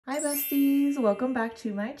besties, welcome back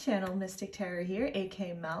to my channel. Mystic Tarot here,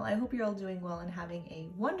 aka Mel. I hope you're all doing well and having a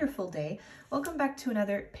wonderful day. Welcome back to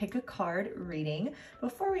another pick a card reading.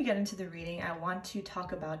 Before we get into the reading, I want to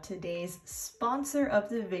talk about today's sponsor of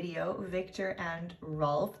the video,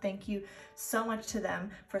 Viktor&Rolf. Thank you so much to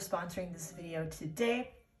them for sponsoring this video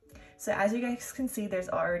today. So as you guys can see, there's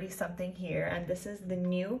already something here, and this is the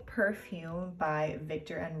new perfume by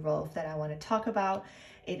Viktor&Rolf that I want to talk about.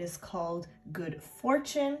 It is called Good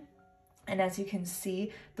Fortune, and as you can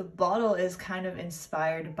see, the bottle is kind of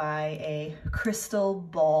inspired by a crystal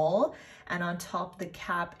ball, and on top the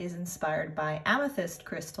cap is inspired by amethyst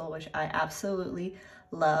crystal, which I absolutely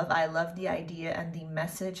love. I love the idea and the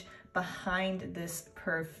message behind this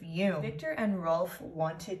perfume. Viktor&Rolf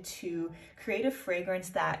wanted to create a fragrance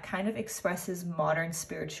that kind of expresses modern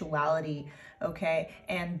spirituality, okay,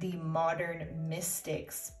 and the modern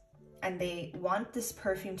mystics. And they want this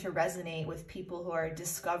perfume to resonate with people who are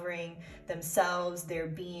discovering themselves, their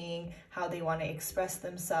being, how they want to express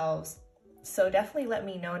themselves. So definitely let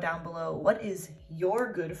me know down below, what is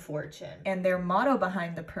your good fortune? And their motto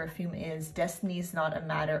behind the perfume is, destiny is not a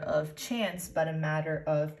matter of chance, but a matter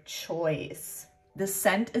of choice. The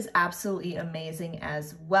scent is absolutely amazing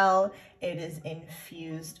as well. It is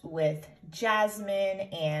infused with jasmine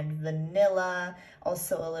and vanilla,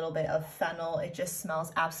 also a little bit of fennel. It just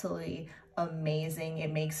smells absolutely amazing.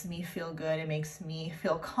 It makes me feel good. It makes me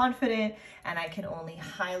feel confident, and I can only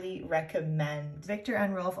highly recommend.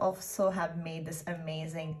 Viktor&Rolf also have made this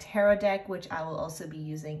amazing tarot deck, which I will also be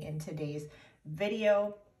using in today's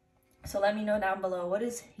video. So let me know down below, what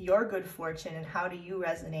is your good fortune and how do you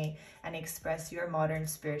resonate and express your modern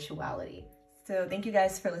spirituality? So thank you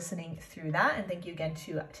guys for listening through that, and thank you again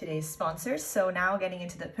to today's sponsors. So now getting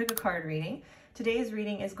into the pick a card reading. Today's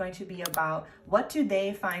reading is going to be about, what do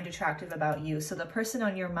they find attractive about you? So the person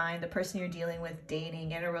on your mind, the person you're dealing with,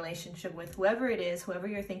 dating, in a relationship with, whoever it is, whoever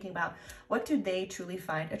you're thinking about, what do they truly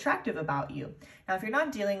find attractive about you? Now, if you're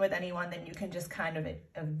not dealing with anyone, then you can just kind of in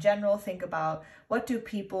general think about, what do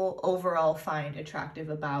people overall find attractive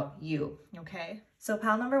about you, okay? So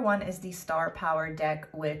pile number 1 is the Star Power deck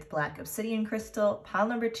with Black Obsidian crystal. Pile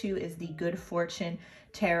number 2 is the Good Fortune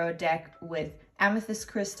Tarot deck with Amethyst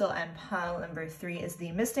crystal, and pile number 3 is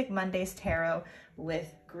the Mystic Mondays Tarot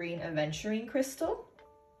with Green Aventurine crystal.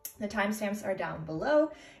 The timestamps are down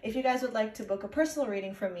below. If you guys would like to book a personal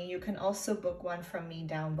reading from me, you can also book one from me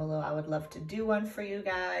down below. I would love to do one for you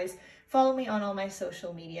guys. Follow me on all my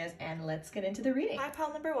social medias, and let's get into the reading. Hi,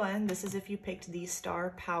 pile number 1. This is if you picked the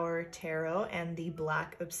Star Power Tarot and the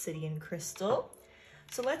Black Obsidian crystal.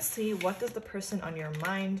 So let's see, what does the person on your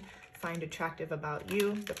mind find attractive about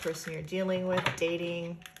you, the person you're dealing with,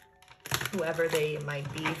 dating, whoever they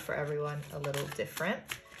might be. For everyone a little different.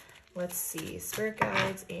 Let's see, spirit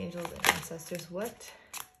guides, angels, and ancestors, what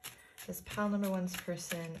does pile number 1's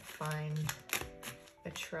person find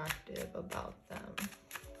attractive about them?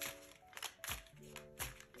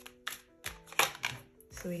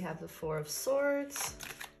 So we have the 4 of Swords,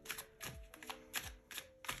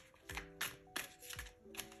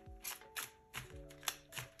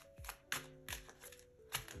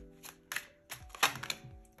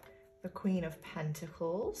 the Queen of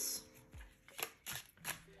Pentacles.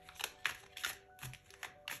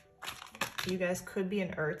 You guys could be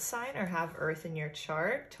an earth sign or have earth in your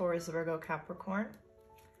chart, Taurus, Virgo, Capricorn.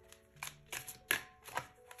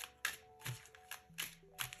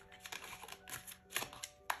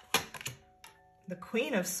 The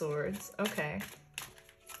Queen of Swords, okay.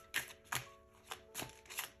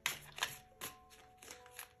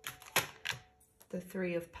 The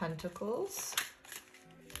 3 of Pentacles.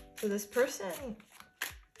 So this person,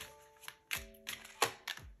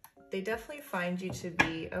 they definitely find you to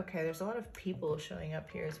be, okay, there's a lot of people showing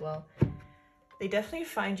up here as well. They definitely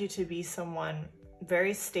find you to be someone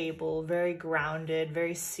very stable, very grounded,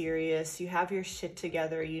 very serious. You have your shit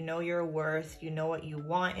together, you know your worth, you know what you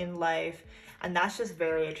want in life, and that's just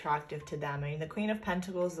very attractive to them. I mean, the Queen of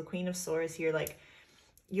Pentacles, the Queen of Swords here, like,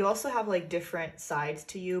 you also have like different sides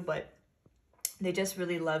to you, but they just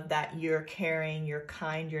really love that you're caring, you're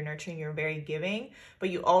kind, you're nurturing, you're very giving, but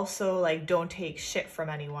you also like don't take shit from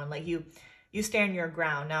anyone. Like you stand your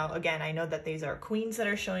ground. Now, again, I know that these are queens that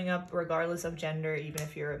are showing up regardless of gender. Even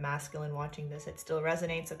if you're masculine watching this, it still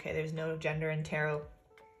resonates. Okay, there's no gender in tarot.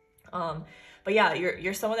 But yeah,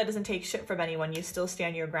 you're someone that doesn't take shit from anyone. You still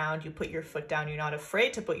stand your ground. You put your foot down. You're not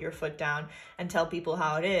afraid to put your foot down and tell people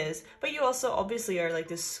how it is. But you also obviously are like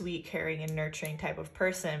this sweet, caring, and nurturing type of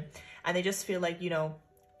person. And they just feel like, you know,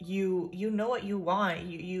 you know what you want.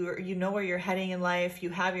 You know where you're heading in life. You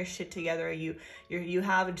have your shit together. You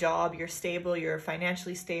have a job. You're stable. You're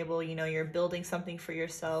financially stable. You know, you're building something for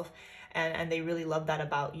yourself, and they really love that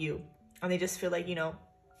about you. And they just feel like, you know,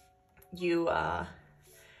 you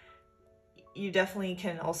definitely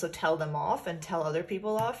can also tell them off and tell other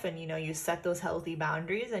people off, and you know, you set those healthy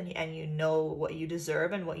boundaries, and you know what you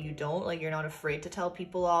deserve and what you don't. Like, you're not afraid to tell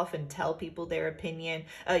people off and tell people their opinion,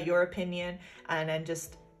 your opinion, and then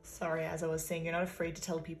just, sorry, as I was saying, you're not afraid to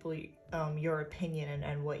tell people your opinion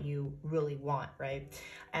and what you really want, right?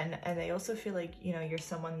 And they also feel like, you know, you're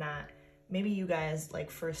someone that maybe you guys like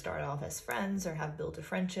first start off as friends or have built a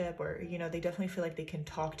friendship, or, you know, they definitely feel like they can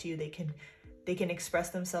talk to you, they can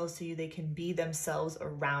express themselves to you, they can be themselves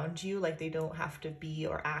around you. Like, they don't have to be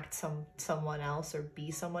or act someone else or be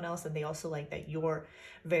someone else. And they also like that you're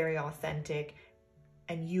very authentic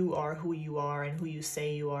and you are who you are and who you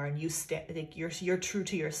say you are, and you like you're true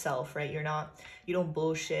to yourself, right? You don't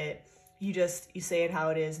bullshit. You say it how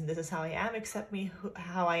it is, and this is how I am, accept me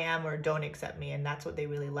how I am, or don't accept me. And that's what they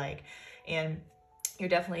really like. And you're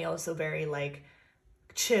definitely also very like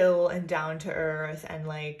chill and down to earth and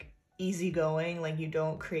like easygoing. Like, you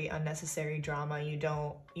don't create unnecessary drama. You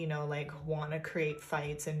don't, you know, like want to create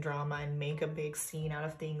fights and drama and make a big scene out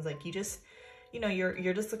of things. Like, you just, you know,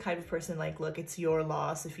 you're just the kind of person like, look, it's your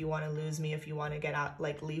loss. If you want to lose me, if you want to get out,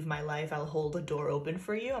 like leave my life, I'll hold the door open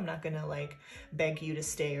for you. I'm not gonna like beg you to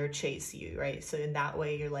stay or chase you, right? So in that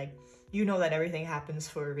way, you're like, you know that everything happens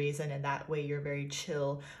for a reason, and that way you're very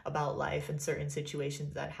chill about life and certain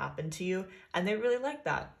situations that happen to you, and they really like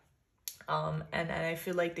that. And I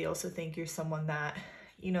feel like they also think you're someone that,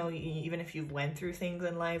 you know, even if you've went through things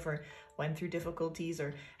in life or went through difficulties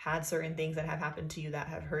or had certain things that have happened to you that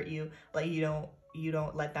have hurt you, like, you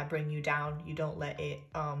don't let that bring you down. You don't let it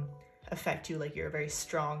affect you. Like, you're a very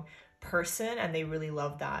strong person, and they really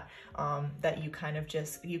love that, that you kind of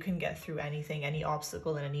just, you can get through anything, any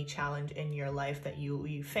obstacle and any challenge in your life that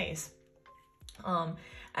you face.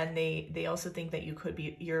 And they also think that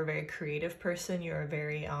you're a very creative person. You're a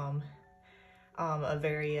very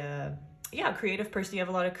creative person. You have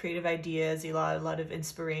a lot of creative ideas, a lot of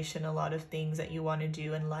inspiration, a lot of things that you want to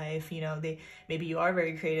do in life. You know, maybe you are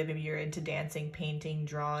very creative. Maybe you're into dancing, painting,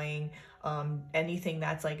 drawing, anything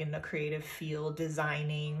that's like in the creative field,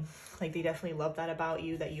 designing. Like, they definitely love that about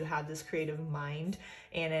you, that you have this creative mind,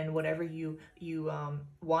 and then whatever you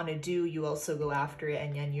want to do, you also go after it,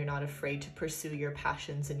 and you're not afraid to pursue your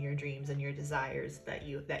passions and your dreams and your desires that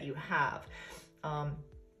you have.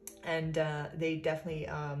 And they definitely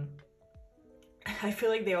I feel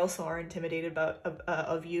like they also are intimidated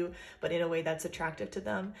of you, but in a way that's attractive to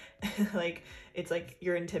them. Like, it's like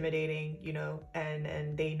you're intimidating, you know,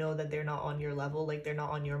 and they know that they're not on your level, like they're not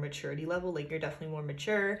on your maturity level. Like, you're definitely more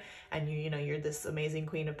mature, and you know, you're this amazing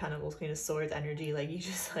Queen of Pentacles, Queen of Swords energy. Like, you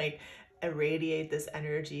just like irradiate this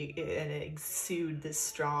energy and exude this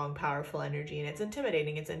strong, powerful energy, and it's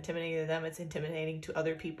intimidating. It's intimidating to them, it's intimidating to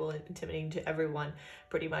other people, intimidating to everyone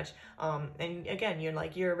pretty much. And again,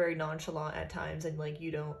 you're very nonchalant at times, and like,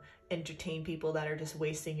 you don't entertain people that are just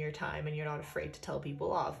wasting your time, and you're not afraid to tell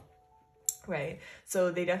people off, right?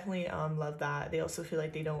 So they definitely love that. They also feel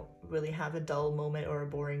like they don't really have a dull moment or a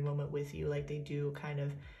boring moment with you. Like, they do kind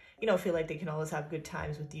of, you know, feel like they can always have good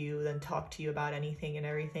times with you, then talk to you about anything and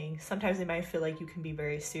everything. Sometimes they might feel like you can be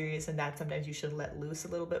very serious, and that sometimes you should let loose a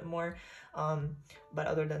little bit more. But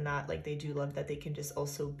other than that, like, they do love that they can just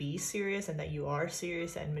also be serious, and that you are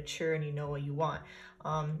serious and mature, and you know what you want.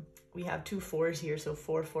 We have 2 4s here, so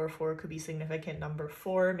 444 could be significant number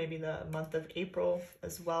 4, maybe the month of April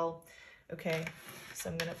as well. Okay,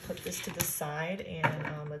 so I'm gonna put this to the side,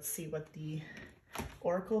 and let's see what the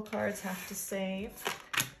oracle cards have to say.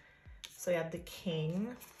 So you have the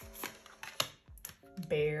King,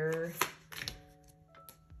 Bear,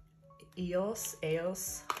 Eos, I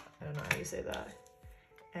don't know how you say that,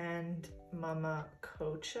 and Mama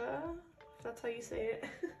Kocha, if that's how you say it.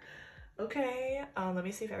 Okay, let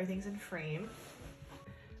me see if everything's in frame.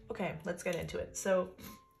 Okay, let's get into it. So,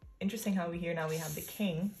 interesting how we have the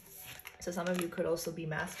King. So some of you could also be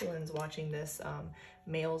masculines watching this,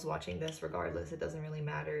 males watching this. Regardless, it doesn't really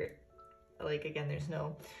matter. Like, again, there's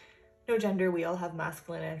no gender. We all have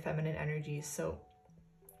masculine and feminine energies. So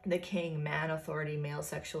the King, man, authority, male,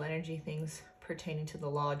 sexual energy, things pertaining to the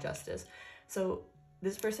law, justice. So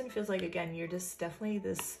this person feels like, again, you're just definitely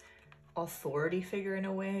this authority figure in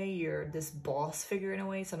a way. You're this boss figure in a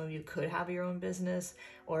way. Some of you could have your own business,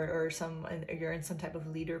 or you're in some type of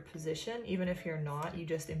leader position. Even if you're not, you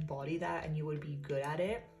just embody that, and you would be good at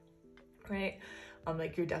it, right?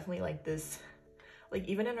 Like, you're definitely like this, like,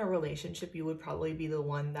 even in a relationship, you would probably be the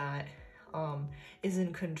one that is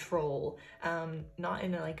in control, not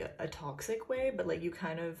in a toxic way, but like you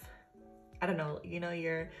kind of, I don't know, you know,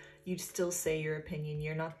 you still say your opinion.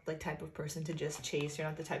 You're not the type of person to just chase. You're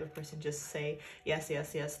not the type of person to just say yes,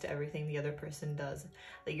 yes, yes to everything the other person does.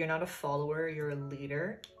 Like, you're not a follower, you're a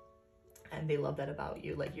leader. And they love that about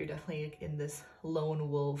you. Like, you're definitely in this lone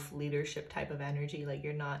wolf leadership type of energy. Like,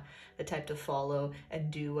 you're not the type to follow and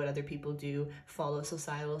do what other people do, follow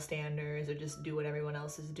societal standards, or just do what everyone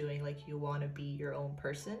else is doing. Like, you want to be your own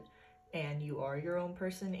person, and you are your own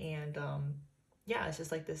person. And yeah, it's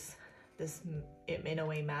just like this in a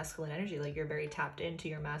way masculine energy. Like, you're very tapped into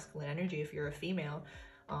your masculine energy if you're a female.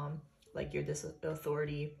 Like, you're this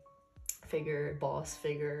authority figure, boss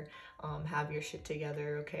figure, have your shit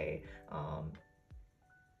together, okay?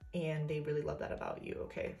 And they really love that about you,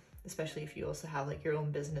 okay? Especially if you also have like your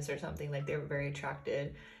own business or something. Like, they're very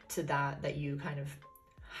attracted to that you kind of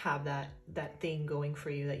have that thing going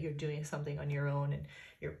for you, that you're doing something on your own and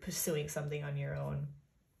you're pursuing something on your own.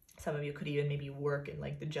 Some of you could even maybe work in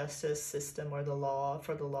like the justice system or the law,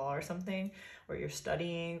 for the law or something, or you're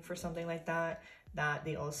studying for something like that. That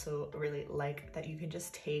they also really like, that you can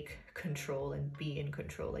just take control and be in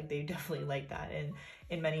control. Like, they definitely like that, and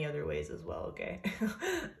in many other ways as well, okay?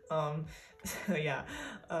 So yeah,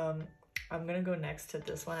 I'm gonna go next to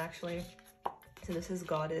this one actually. So this is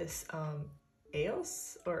Goddess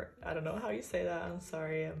Eos, or I don't know how you say that. I'm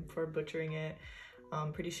sorry for butchering it.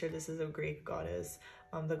 I'm pretty sure this is a Greek goddess,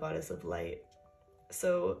 the goddess of light.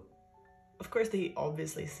 So of course they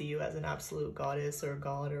obviously see you as an absolute goddess or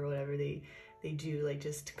god or whatever. They do like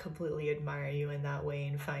just completely admire you in that way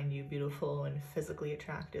and find you beautiful and physically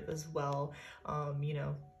attractive as well. You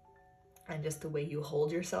know, and just the way you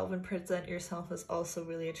hold yourself and present yourself is also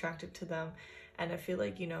really attractive to them. And I feel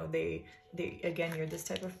like, you know, they again, you're this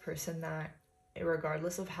type of person that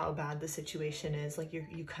regardless of how bad the situation is, like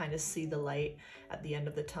you kind of see the light at the end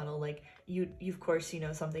of the tunnel. Like you of course, you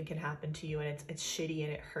know, something can happen to you and it's shitty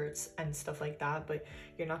and it hurts and stuff like that, but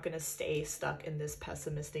you're not going to stay stuck in this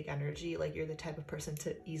pessimistic energy. Like, you're the type of person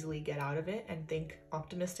to easily get out of it and think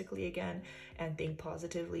optimistically again and think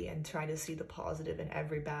positively and try to see the positive in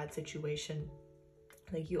every bad situation.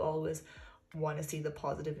 Like, you always want to see the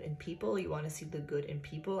positive in people, you want to see the good in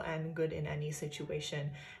people and good in any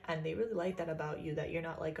situation. And they really like that about you, that you're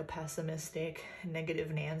not like a pessimistic,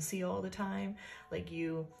 negative Nancy all the time. Like,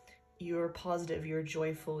 you're positive, you're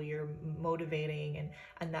joyful, you're motivating,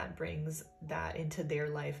 and that brings that into their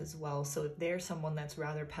life as well. So if they're someone that's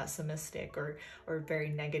rather pessimistic or very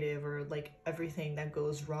negative, or like everything that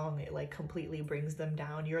goes wrong, it like completely brings them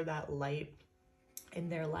down, you're that light in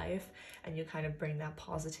their life, and you kind of bring that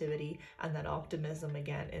positivity and that optimism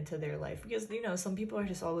again into their life. Because, you know, some people are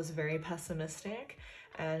just always very pessimistic,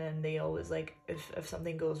 and then they always like, if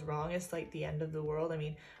something goes wrong, it's like the end of the world. I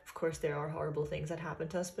mean, of course there are horrible things that happen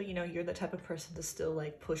to us, but you know, you're the type of person to still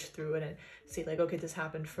like push through it and see like, okay, this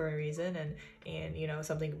happened for a reason, and you know,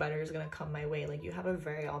 something better is gonna come my way. Like, you have a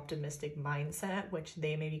very optimistic mindset, which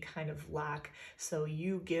they maybe kind of lack. So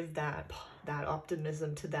you give that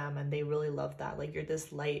optimism to them, and they really love that. Like, you're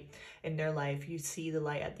this light in their life, you see the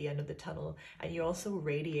light at the end of the tunnel, and you also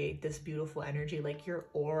radiate this beautiful energy. Like, your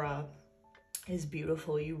aura is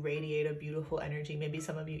beautiful, you radiate a beautiful energy. Maybe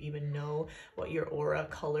some of you even know what your aura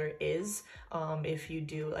color is. If you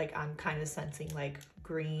do, like, I'm kind of sensing like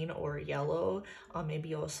green or yellow,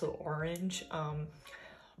 maybe also orange,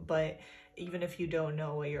 but even if you don't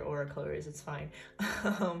know what your aura color is, it's fine.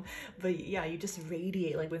 But yeah, you just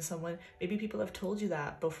radiate. Like, when someone, maybe people have told you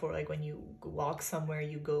that before, like when you walk somewhere,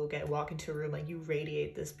 you walk into a room, like you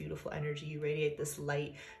radiate this beautiful energy, you radiate this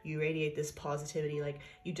light, you radiate this positivity. Like,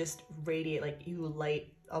 you just radiate, like you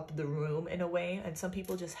light up the room in a way. And some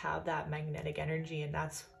people just have that magnetic energy, and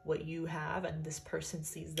that's what you have, and this person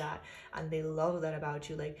sees that and they love that about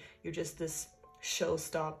you. Like, you're just this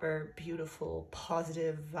showstopper, beautiful,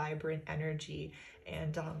 positive, vibrant energy,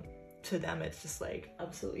 and to them it's just like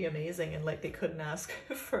absolutely amazing, and like they couldn't ask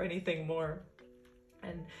for anything more.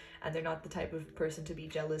 And they're not the type of person to be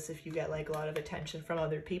jealous if you get like a lot of attention from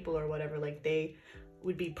other people or whatever. Like, they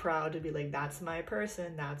would be proud to be like, that's my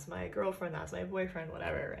person, that's my girlfriend, that's my boyfriend,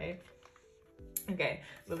 whatever, right? Okay,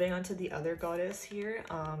 moving on to the other goddess here.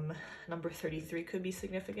 Number 33 could be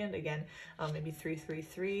significant. Again, maybe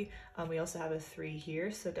 333. We also have a 3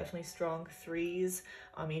 here, so definitely strong 3s.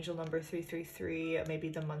 Angel number 333, maybe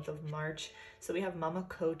the month of March. So we have Mama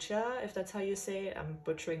Kocha, if that's how you say it. I'm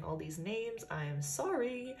butchering all these names, I am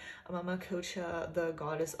sorry. Mama Kocha, the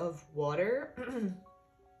goddess of water.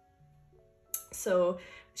 So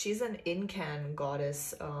she's an Incan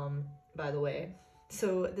goddess, by the way.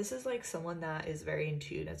 So this is like someone that is very in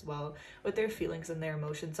tune as well with their feelings and their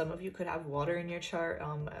emotions. Some of you could have water in your chart,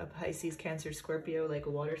 a Pisces, Cancer, Scorpio, like a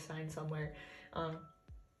water sign somewhere.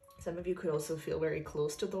 Some of you could also feel very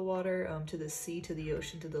close to the water, to the sea, to the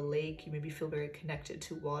ocean, to the lake. You maybe feel very connected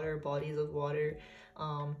to water, bodies of water,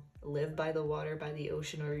 live by the water, by the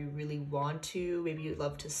ocean, or you really want to. Maybe you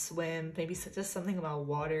love to swim. Maybe just something about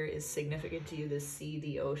water is significant to you, the sea,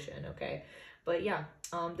 the ocean, okay? But yeah,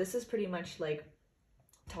 this is pretty much like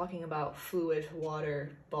talking about fluid, water,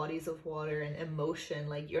 bodies of water, and emotion.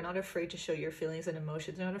 Like, you're not afraid to show your feelings and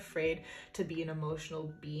emotions. You're not afraid to be an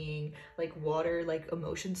emotional being. Like water, like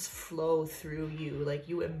emotions flow through you. Like,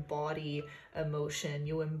 you embody emotion,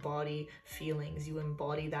 you embody feelings, you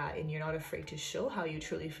embody that, and you're not afraid to show how you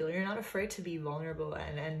truly feel. You're not afraid to be vulnerable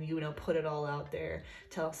and you know, put it all out there.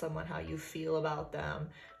 Tell someone how you feel about them.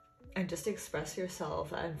 And just express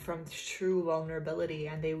yourself, and from true vulnerability.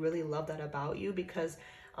 And they really love that about you, because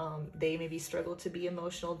they maybe struggle to be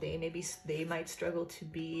emotional. They might struggle to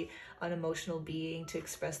be an emotional being, to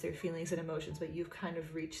express their feelings and emotions, but you've kind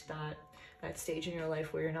of reached that stage in your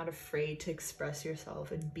life where you're not afraid to express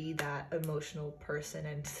yourself and be that emotional person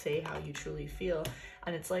and say how you truly feel.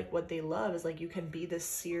 And it's like, what they love is like, you can be this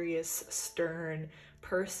serious, stern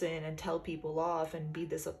person and tell people off and be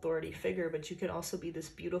this authority figure, but you can also be this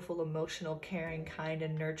beautiful, emotional, caring, kind,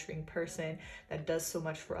 and nurturing person that does so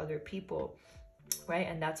much for other people, right?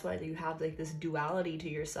 And that's why you have like this duality to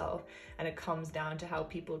yourself, and it comes down to how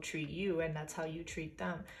people treat you, and that's how you treat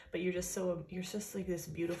them. But you're just like this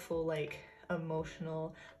beautiful, like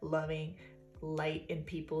emotional, loving light in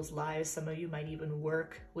people's lives. Some of you might even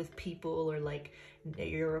work with people, or like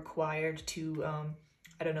you're required to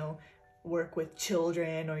I don't know, work with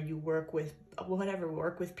children, or you work with whatever,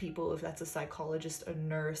 work with people, if that's a psychologist, a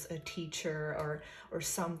nurse, a teacher, or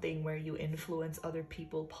something where you influence other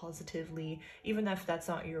people positively. Even if that's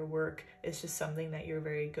not your work, it's just something that you're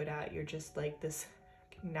very good at. You're just like this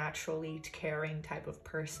naturally caring type of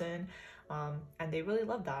person, and they really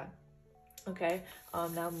love that. Okay,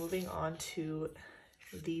 now moving on to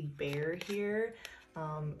the bear here.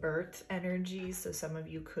 Earth energy. So some of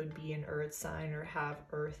you could be an earth sign or have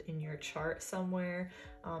earth in your chart somewhere.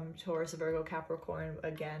 Taurus, Virgo, Capricorn,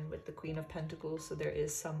 again with the Queen of Pentacles. So there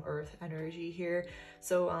is some earth energy here.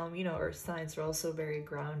 So, you know, earth signs are also very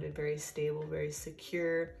grounded, very stable, very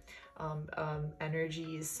secure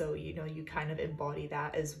energies. So, you know, you kind of embody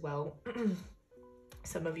that as well.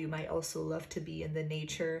 Some of you might also love to be in the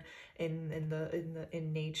nature, in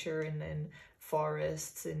nature, and in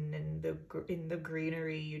forests, and in the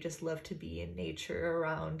greenery. You just love to be in nature,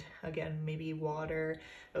 around, again, maybe water.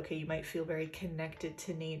 Okay, you might feel very connected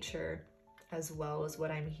to nature as well, as what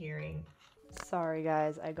I'm hearing. Sorry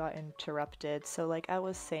guys, I got interrupted. So like I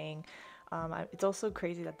was saying, it's also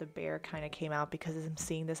crazy that the bear kind of came out, because I'm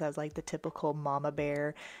seeing this as like the typical mama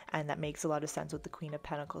bear, and that makes a lot of sense with the Queen of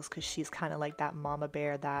Pentacles, because she's kind of like that mama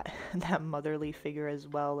bear, that that motherly figure as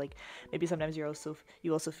well. Like maybe sometimes you also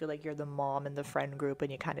feel like you're the mom in the friend group, and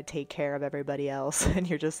you kind of take care of everybody else, and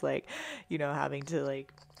you're just like, you know, having to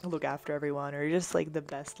like look after everyone, or you're just like the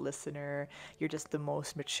best listener, you're just the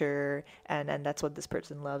most mature, and that's what this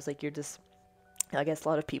person loves. Like you're just, I guess a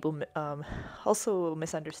lot of people also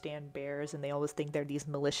misunderstand bears, and they always think they're these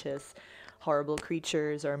malicious, horrible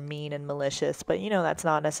creatures, or mean and malicious. But you know, that's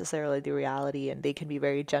not necessarily the reality, and they can be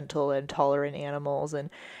very gentle and tolerant animals. And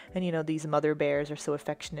you know, these mother bears are so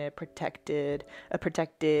affectionate, protective,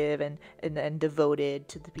 and devoted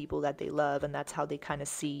to the people that they love, and that's how they kind of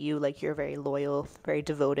see you. Like you're very loyal, very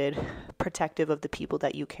devoted, protective of the people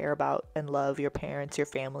that you care about and love, your parents, your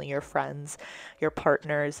family, your friends, your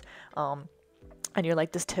partners. And you're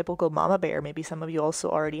like this typical mama bear. Maybe some of you also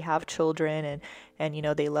already have children, and you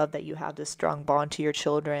know, they love that you have this strong bond to your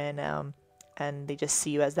children, and they just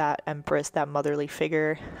see you as that empress, that motherly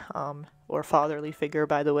figure, or fatherly figure,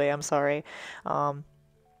 by the way, I'm sorry. And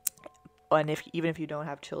even if you don't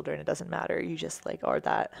have children, it doesn't matter. You just like are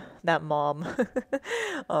that mom.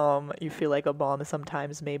 You feel like a mom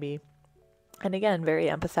sometimes, maybe. And again, very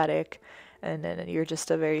empathetic, and then you're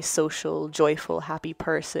just a very social, joyful, happy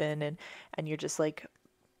person, and you're just like,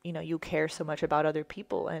 you know, you care so much about other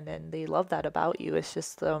people, and they love that about you. It's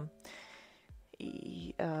just and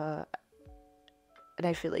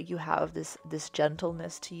I feel like you have this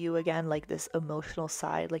gentleness to you, again, like this emotional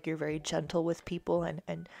side. Like you're very gentle with people,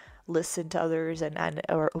 and listen to others, and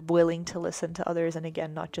are willing to listen to others, and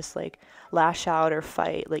again, not just like lash out or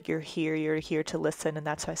fight. Like you're here to listen. And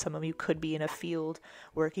that's why some of you could be in a field,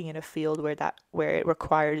 working in a field where it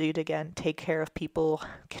requires you to, again, take care of people,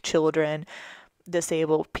 children,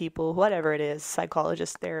 disabled people, whatever it is,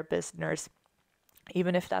 psychologist, therapist, nurse.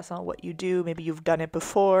 Even if that's not what you do, maybe you've done it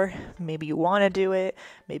before, maybe you want to do it,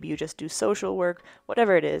 maybe you just do social work,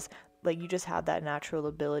 whatever it is, like you just have that natural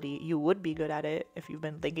ability. You would be good at it if you've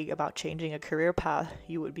been thinking about changing a career path.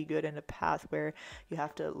 You would be good in a path where you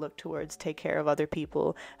have to look towards take care of other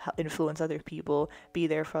people, influence other people, be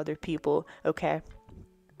there for other people, okay?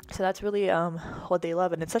 So that's really what they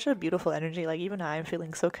love, and it's such a beautiful energy. Like even I'm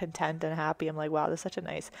feeling so content and happy. I'm like, wow, that's such a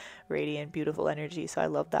nice radiant beautiful energy. So I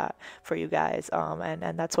love that for you guys,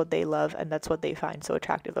 and that's what they love, and that's what they find so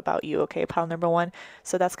attractive about you. Okay, pile number one.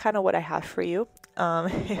 So that's kind of what I have for you.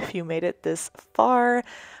 If you made it this far,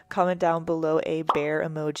 comment down below a bear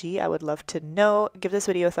emoji. I would love to know. Give this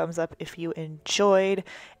video a thumbs up if you enjoyed.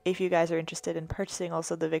 If you guys are interested in purchasing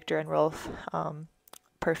also the Viktor&Rolf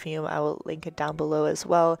perfume, I will link it down below as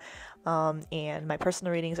well. And my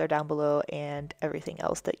personal readings are down below, and everything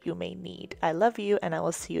else that you may need. I love you, and I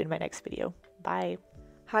will see you in my next video. Bye.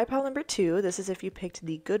 Hi, pile number two. This is if you picked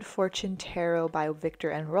the Good Fortune Tarot by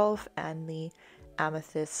Viktor&Rolf and the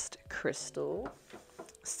Amethyst crystal.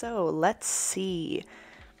 So let's see.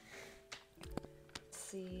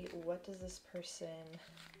 What does this person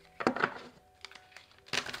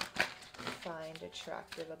find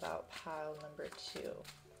attractive about pile number two?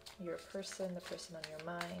 Your person, the person on your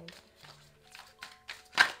mind.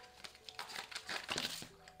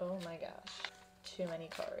 Oh my gosh, too many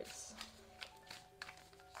cards.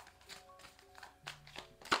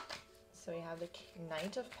 So we have the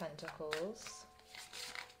Knight of Pentacles.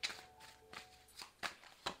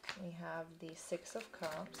 We have the Six of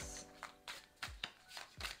Cups.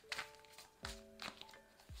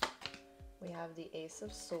 We have the Ace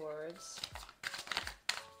of Swords.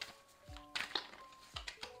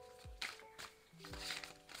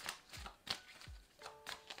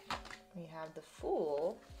 We have the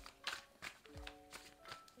Fool.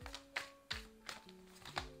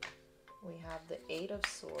 We have the Eight of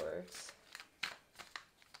Swords.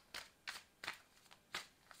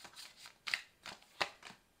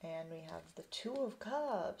 And we have the Two of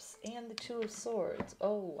Cups and the Two of Swords.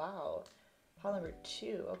 Oh, wow. Pile number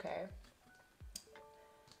two. Okay.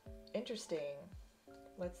 Interesting.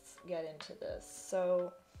 Let's get into this.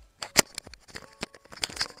 So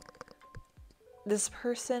this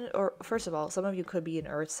person, or first of all, some of you could be an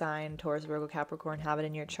earth sign, Taurus, Virgo, Capricorn, have it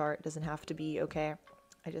in your chart. It doesn't have to be, okay?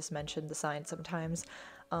 I just mentioned the sign sometimes.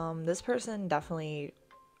 This person definitely,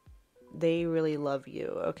 they really love you,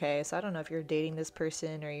 okay? So I don't know if you're dating this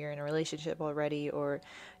person or you're in a relationship already or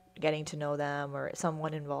getting to know them or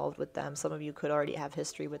someone involved with them. Some of you could already have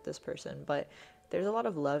history with this person, but there's a lot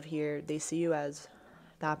of love here. They see you as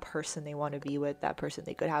that person they want to be with, that person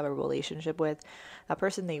they could have a relationship with, that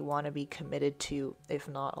person they want to be committed to, if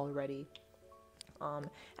not already.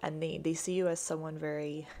 And they see you as someone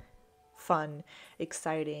very fun,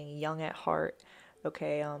 exciting, young at heart,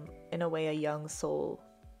 okay? In a way, a young soul.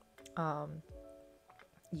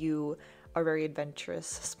 You are very adventurous,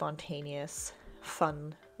 spontaneous,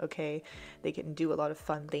 fun, okay? They can do a lot of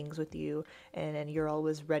fun things with you, and you're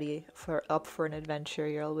always ready up for an adventure.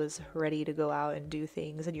 You're always ready to go out and do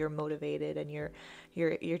things, and you're motivated, and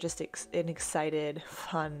you're just an excited,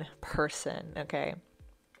 fun person, okay?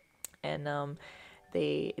 And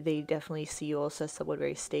they definitely see you also as someone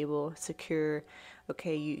very stable, secure.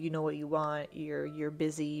 Okay, you know what you want. You're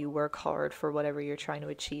busy. You work hard for whatever you're trying to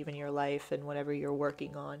achieve in your life and whatever you're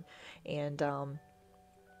working on, and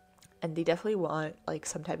they definitely want like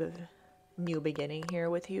some type of new beginning here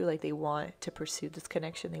with you. Like they want to pursue this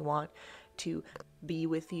connection. They want to be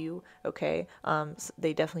with you, okay? So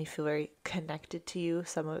they definitely feel very connected to you.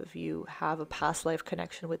 Some of you have a past life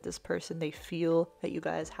connection with this person. They feel that you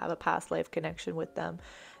guys have a past life connection with them.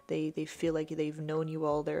 They feel like they've known you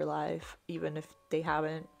all their life, even if they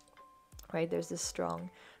haven't, right? There's this strong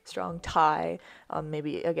tie.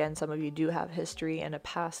 Maybe again, some of you do have history and a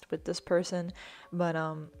past with this person, but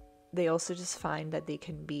they also just find that they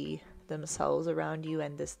can be themselves around you,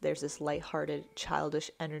 and there's this lighthearted,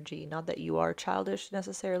 childish energy. Not that you are childish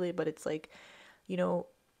necessarily, but it's like, you know,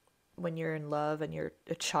 when you're in love and you're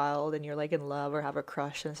a child and you're like in love or have a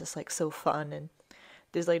crush, and it's just like so fun, and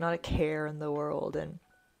there's like not a care in the world, and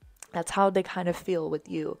that's how they kind of feel with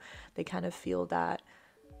you. They kind of feel that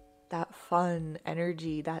fun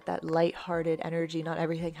energy, that lighthearted energy. Not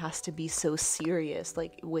everything has to be so serious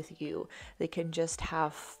like with you. They can just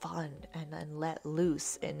have fun and then let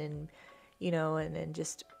loose, and then, you know, and then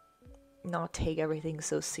just not take everything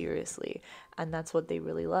so seriously. And that's what they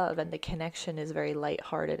really love. And the connection is very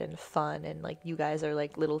lighthearted and fun, and like you guys are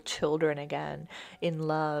like little children again, in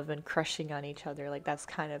love and crushing on each other. Like that's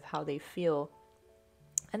kind of how they feel.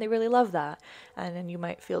 And they really love that. And then you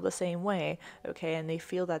might feel the same way, okay? And they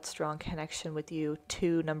feel that strong connection with you.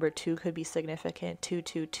 Number two could be significant.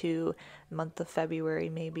 222, month of February,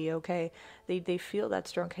 maybe, okay? They feel that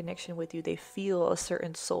strong connection with you. They feel a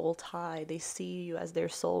certain soul tie. They see you as their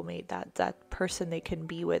soulmate, that person they can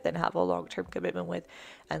be with and have a long-term commitment with.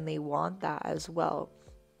 And they want that as well.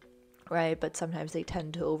 Right, but sometimes they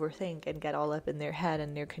tend to overthink and get all up in their head,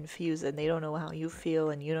 and they're confused, and they don't know how you feel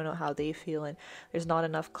and you don't know how they feel, and there's not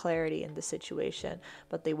enough clarity in the situation.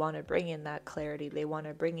 But they want to bring in that clarity, they want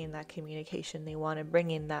to bring in that communication, they want to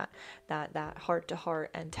bring in that heart to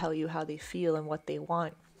heart and tell you how they feel and what they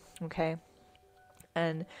want. Okay,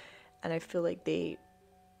 and I feel like they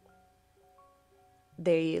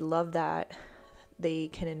love that they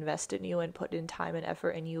can invest in you and put in time and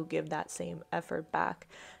effort, and you give that same effort back.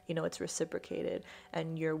 You know, it's reciprocated,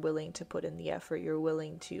 and you're willing to put in the effort. You're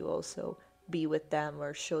willing to also be with them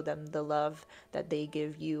or show them the love that they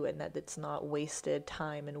give you, and that it's not wasted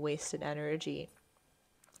time and wasted energy.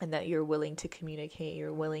 And that you're willing to communicate,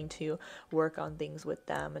 you're willing to work on things with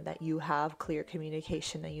them, and that you have clear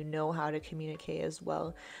communication, that you know how to communicate as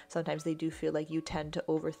well. Sometimes they do feel like you tend to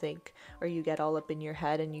overthink, or you get all up in your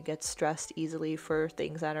head and you get stressed easily for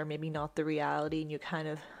things that are maybe not the reality, and you kind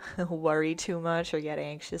of worry too much or get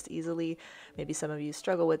anxious easily. Maybe some of you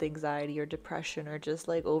struggle with anxiety or depression, or just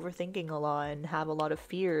like overthinking a lot and have a lot of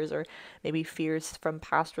fears, or maybe fears from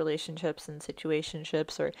past relationships and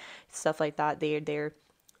situationships or stuff like that. They're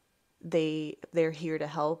here to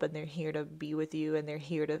help, and they're here to be with you, and they're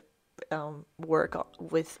here to work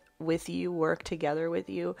with you, work together with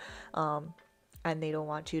you, and they don't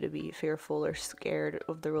want you to be fearful or scared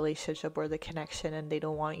of the relationship or the connection, and they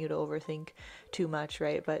don't want you to overthink too much,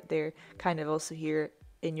 right? But they're kind of also here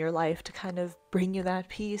in your life to kind of bring you that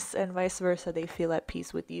peace, and vice versa. They feel at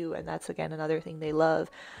peace with you, and that's again another thing they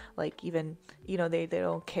love. Like, even, you know, they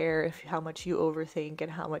don't care if how much you overthink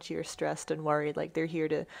and how much you're stressed and worried. Like, they're here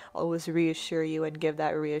to always reassure you and give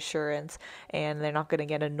that reassurance, and they're not going to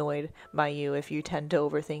get annoyed by you if you tend to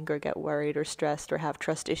overthink or get worried or stressed or have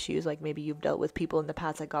trust issues. Like, maybe you've dealt with people in the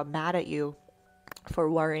past that got mad at you for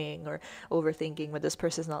worrying or overthinking, but this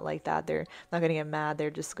person's not like that. They're not going to get mad.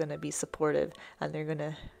 They're just going to be supportive, and they're going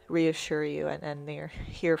to reassure you, and they're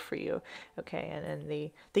here for you. Okay, and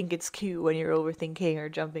they think it's cute when you're overthinking or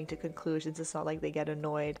jumping to conclusions. It's not like they get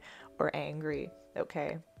annoyed or angry.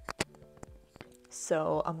 Okay,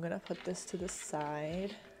 so I'm going to put this to the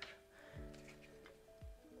side,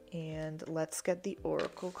 and let's get the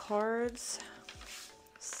oracle cards.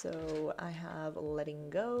 So I have letting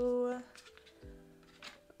go,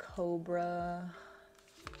 Cobra,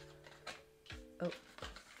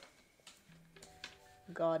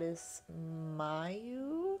 Goddess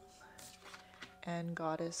Mayu, and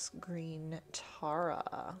Goddess Green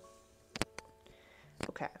Tara.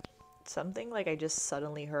 Okay, something like I just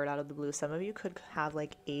suddenly heard out of the blue. Some of you could have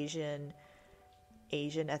like Asian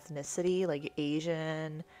ethnicity, like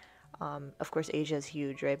Asian. Of course, Asia is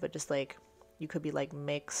huge, right? But just like you could be like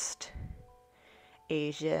mixed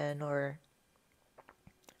Asian, or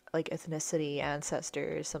like ethnicity,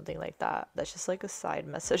 ancestors, something like that. That's just like a side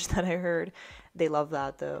message that I heard. They love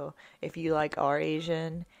that though. If you like are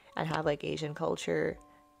Asian and have like Asian culture,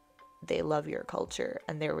 they love your culture,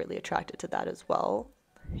 and they're really attracted to that as well,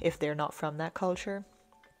 if they're not from that culture.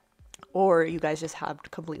 Or you guys just have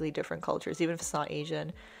completely different cultures, even if it's not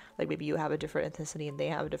Asian. Like, maybe you have a different ethnicity and they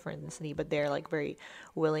have a different ethnicity, but they're like very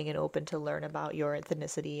willing and open to learn about your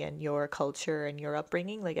ethnicity and your culture and your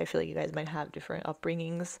upbringing. Like, I feel like you guys might have different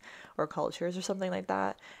upbringings or cultures or something like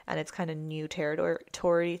that, and it's kind of new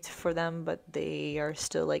territory for them, but they are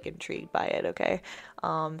still like intrigued by it. Okay,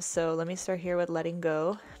 so let me start here with letting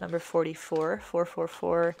go. Number 44,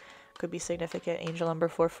 444 could be significant. Angel number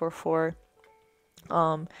 444.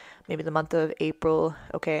 Maybe the month of April.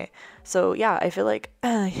 Okay, so yeah, I feel like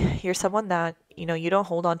you're someone that, you know, you don't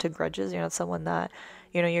hold on to grudges. You're not someone that,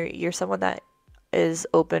 you know, you're someone that is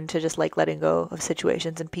open to just like letting go of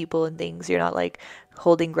situations and people and things. You're not like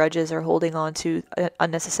holding grudges or holding on to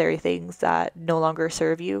unnecessary things that no longer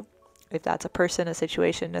serve you. If that's a person, a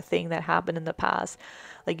situation, a thing that happened in the past,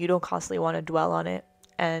 like, you don't constantly want to dwell on it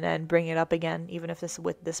and bring it up again, even if this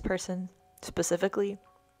with this person specifically.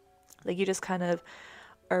 Like, you just kind of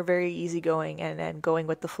are very easygoing and going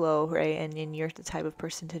with the flow, right? And you're the type of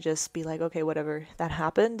person to just be like, okay, whatever, that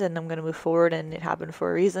happened, and I'm going to move forward, and it happened for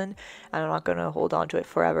a reason, and I'm not going to hold on to it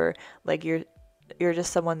forever. Like, you're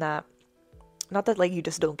just someone that not that like you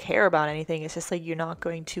just don't care about anything, it's just like you're not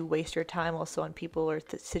going to waste your time also on people or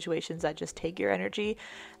situations that just take your energy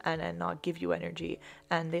and not give you energy.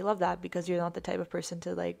 And they love that because you're not the type of person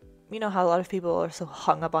to like, you know how a lot of people are so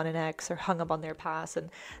hung up on an ex or hung up on their past, and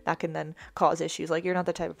that can then cause issues. Like, you're not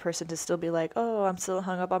the type of person to still be like, oh, I'm still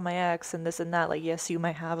hung up on my ex and this and that. Like, yes, you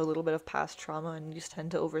might have a little bit of past trauma and you just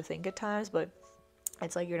tend to overthink at times, but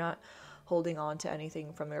it's like you're not holding on to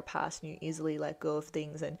anything from your past, and you easily let go of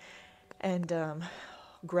things and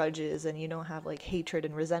grudges, and you don't have like hatred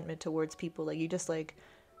and resentment towards people. Like, you just like,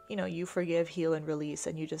 you know, you forgive, heal, and release,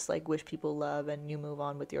 and you just like wish people love, and you move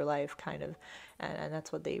on with your life, kind of. And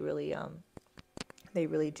that's what they really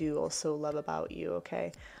do also love about you.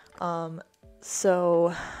 Okay,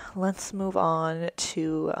 so let's move on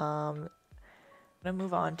to I'm gonna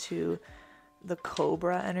move on to the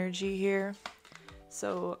Cobra energy here.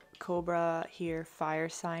 So Cobra here, fire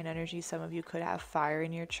sign energy. Some of you could have fire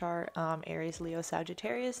in your chart. Aries, Leo,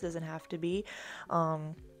 Sagittarius, doesn't have to be.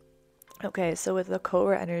 Okay, so with the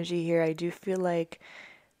Cobra energy here, I do feel like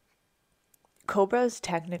Cobras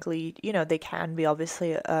technically, you know, they can be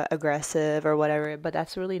obviously aggressive or whatever, but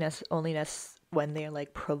that's really only when they're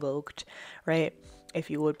like provoked, right? If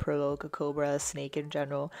you would provoke a cobra, a snake in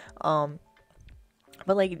general.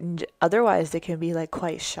 But like otherwise they can be like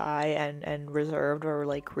quite shy and reserved, or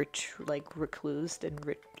like reclused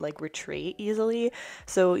and like retreat easily.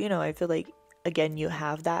 So, you know, I feel like again you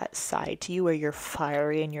have that side to you where you're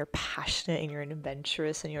fiery and you're passionate and you're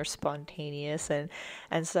adventurous and you're spontaneous and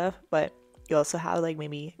stuff, but you also have like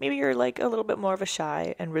maybe you're like a little bit more of a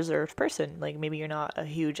shy and reserved person. Like, maybe you're not a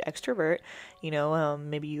huge extrovert, you know.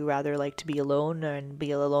 Maybe you rather like to be alone and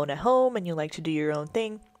be alone at home, and you like to do your own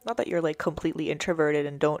thing. Not that you're like completely introverted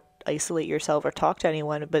and don't isolate yourself or talk to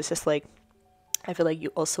anyone, but it's just like I feel like you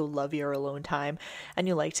also love your alone time, and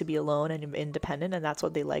you like to be alone and independent, and that's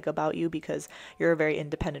what they like about you, because you're a very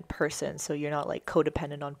independent person. So you're not like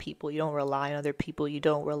codependent on people. You don't rely on other people. You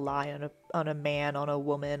don't rely on a man, on a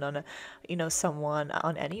woman, on a, you know, someone,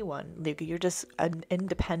 on anyone. Like, you're just an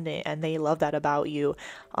independent, and they love that about you.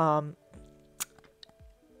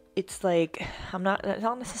 It's like it's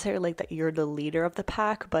not necessarily like that you're the leader of the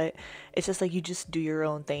pack, but it's just like you just do your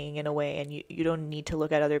own thing in a way, and you don't need to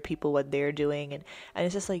look at other people what they're doing, and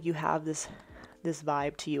it's just like you have this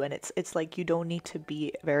vibe to you, and it's like you don't need to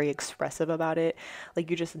be very expressive about it. Like,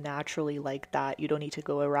 you're just naturally like that. You don't need to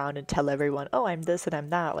go around and tell everyone, oh, I'm this and I'm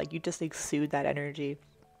that. Like, you just exude that energy,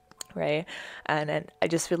 right? And I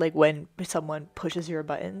just feel like when someone pushes your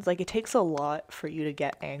buttons, like, it takes a lot for you to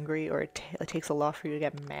get angry, or it takes a lot for you to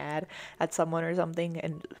get mad at someone or something,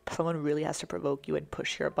 and someone really has to provoke you and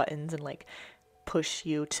push your buttons and like push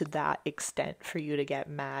you to that extent for you to get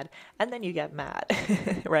mad, and then you get mad.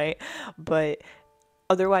 Right? But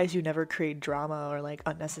otherwise you never create drama or like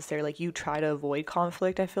unnecessary, like, you try to avoid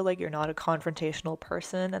conflict. I feel like you're not a confrontational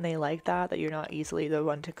person, and they like that you're not easily the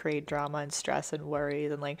one to create drama and stress and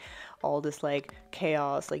worries and like all this like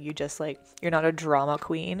chaos. Like, you just like, you're not a drama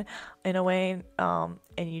queen in a way, and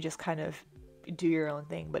you just kind of do your own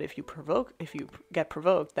thing. But if you get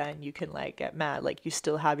provoked, then you can like get mad. Like, you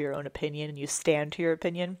still have your own opinion and you stand to your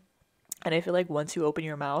opinion. And I feel like once you open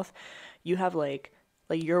your mouth, you have like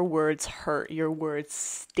your words hurt, your words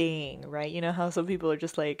sting, right? You know how some people are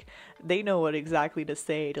just like, they know what exactly to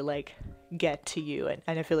say to like get to you, and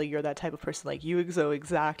I feel like you're that type of person. Like, you exude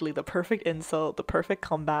exactly the perfect insult, the perfect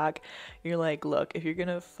comeback. You're like, look, if you're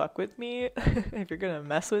gonna fuck with me, if you're gonna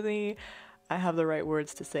mess with me, I have the right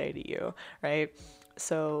words to say to you, right?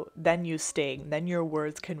 So then you sting, then your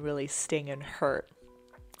words can really sting and hurt,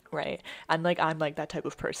 right? And like, I'm like that type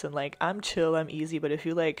of person. Like, I'm chill, I'm easy, but if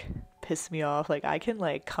you like piss me off, like, I can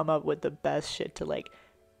like come up with the best shit to like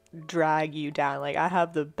drag you down. Like, I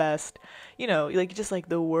have the best, you know, like, just like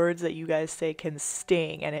the words that you guys say can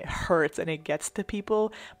sting, and it hurts and it gets to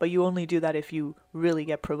people, but you only do that if you really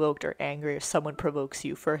get provoked or angry, or someone provokes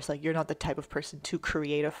you first. Like, you're not the type of person to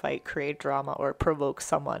create a fight, create drama, or provoke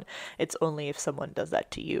someone. It's only if someone does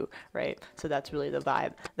that to you, right? So that's really the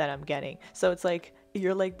vibe that I'm getting. So it's like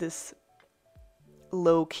you're like this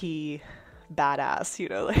low-key badass, you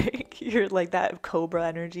know. Like, you're like, that cobra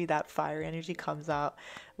energy, that fire energy comes out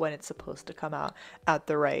when it's supposed to come out at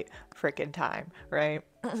the right freaking time, right?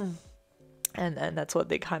 And then that's what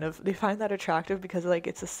they find that attractive, because like,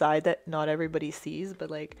 it's a side that not everybody sees, but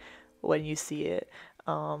like, when you see it,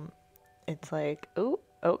 it's like, oh,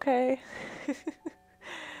 okay.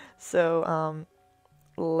 So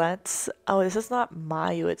this is not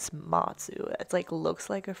Mayu, it's Matsu. It's like, looks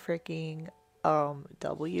like a freaking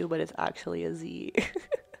W, but it's actually a Z.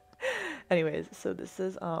 Anyways, so this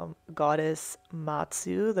is goddess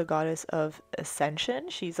Matsu, the goddess of ascension.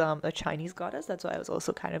 She's a Chinese goddess. That's why I was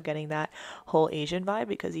also kind of getting that whole Asian vibe,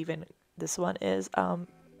 because even this one is of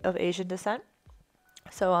Asian descent.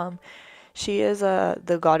 So she is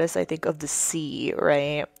the goddess, I think, of the sea,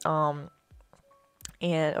 right? And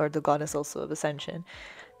or the goddess also of ascension.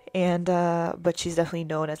 And but she's definitely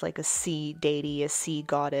known as like a sea deity, a sea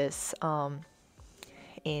goddess,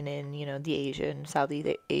 in you know, the Asian, Southeast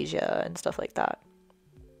Asia and stuff like that.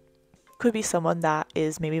 Could be someone that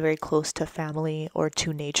is maybe very close to family or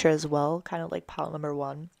to nature as well, kind of like pile number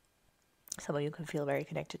one. Some of you can feel very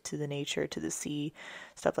connected to the nature, to the sea,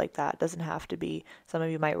 stuff like that. Doesn't have to be. Some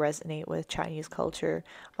of you might resonate with Chinese culture.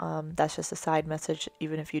 That's just a side message.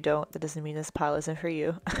 Even if you don't, that doesn't mean this pile isn't for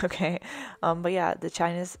you. Okay. But yeah, the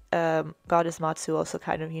Chinese goddess Matsu also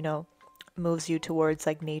kind of, you know, moves you towards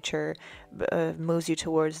like nature, moves you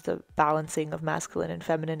towards the balancing of masculine and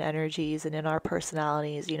feminine energies and in our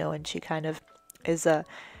personalities, you know, and she kind of is a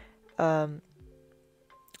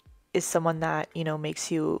is someone that, you know, makes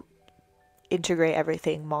you integrate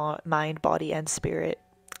everything, mind, body, and spirit.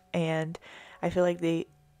 And I feel like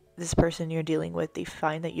this person you're dealing with, they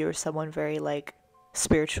find that you're someone very like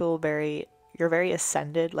spiritual, you're very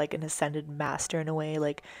ascended, like an ascended master in a way.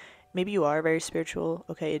 Like maybe you are very spiritual,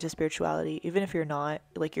 okay, into spirituality. Even if you're not,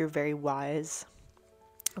 like you're very wise.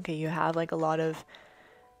 Okay, you have like a lot of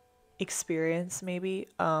experience maybe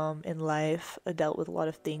in life, dealt with a lot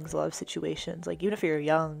of things, a lot of situations. Like even if you're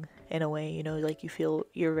young in a way, you know, like you feel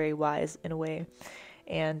you're very wise in a way.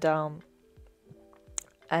 And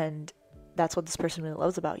and that's what this person really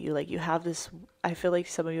loves about you. Like you have this, I feel like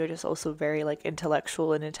some of you are just also very like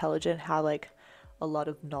intellectual and intelligent, have like a lot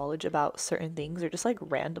of knowledge about certain things or just like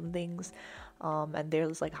random things. And they're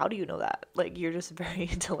just like, how do you know that? Like you're just very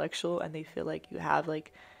intellectual, and they feel like you have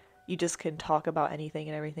like, you just can talk about anything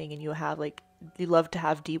and everything, and you have like, you love to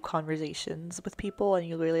have deep conversations with people, and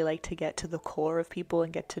you really like to get to the core of people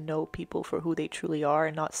and get to know people for who they truly are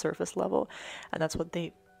and not surface level. And that's what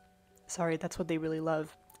that's what they really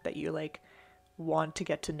love, that you like want to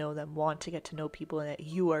get to know them, want to get to know people, and that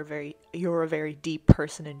you're a very deep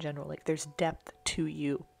person in general. Like there's depth to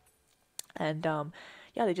you. And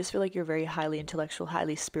yeah, they just feel like you're very highly intellectual,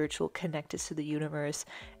 highly spiritual, connected to the universe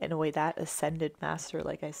in a way, that ascended master,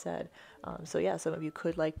 like I said. So yeah, some of you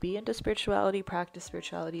could like be into spirituality, practice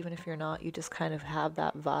spirituality. Even if you're not, you just kind of have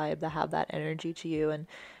that vibe, that have that energy to you, and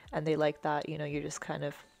they like that, you know. You're just kind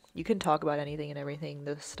of, you can talk about anything and everything,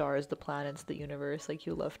 the stars, the planets, the universe. Like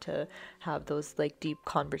you love to have those like deep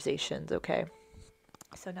conversations. Okay,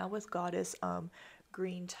 so now with goddess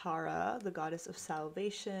Green Tara, the goddess of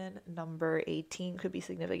salvation, number 18 could be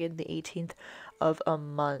significant, the 18th of a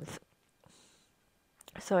month.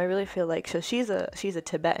 So I really feel like, so she's a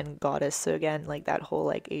Tibetan goddess. So again, like that whole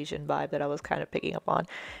like Asian vibe that I was kind of picking up on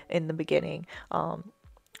in the beginning.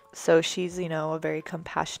 So she's, you know, a very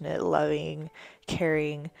compassionate, loving,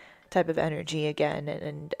 caring type of energy again.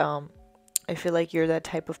 And I feel like you're that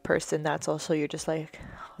type of person that's also, you're just like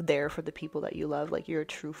there for the people that you love. Like you're a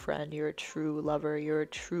true friend, you're a true lover, you're a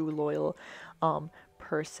true loyal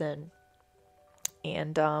person.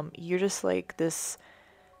 And you're just like this,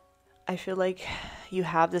 I feel like you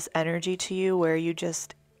have this energy to you where you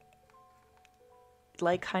just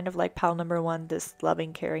like, kind of like pal number one, this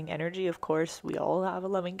loving, caring energy. Of course, we all have a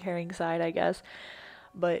loving, caring side, I guess.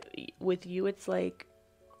 But with you, it's like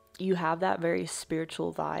you have that very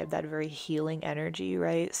spiritual vibe, that very healing energy,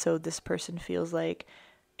 right? So this person feels like,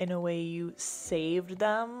 in a way, you saved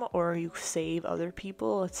them or you save other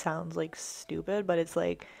people. It sounds like stupid, but it's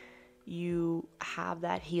like you have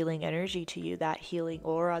that healing energy to you, that healing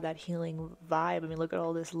aura, that healing vibe. I mean, look at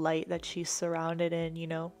all this light that she's surrounded in, you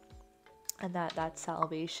know, and that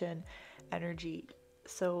salvation energy.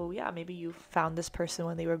 So yeah, maybe you found this person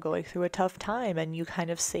when they were going through a tough time, and you kind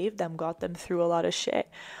of saved them, got them through a lot of shit.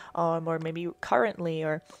 Or maybe currently,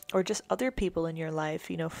 or just other people in your life,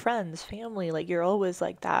 you know, friends, family. Like you're always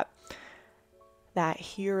like that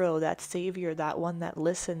hero, that savior, that one that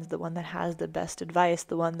listens, the one that has the best advice,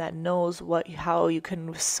 the one that knows how you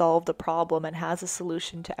can solve the problem and has a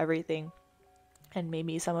solution to everything. And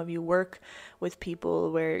maybe some of you work with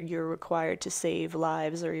people where you're required to save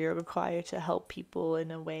lives, or you're required to help people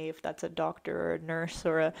in a way, if that's a doctor or a nurse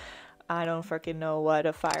or I don't freaking know what,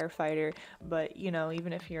 a firefighter. But, you know,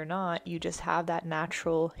 even if you're not, you just have that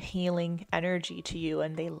natural healing energy to you,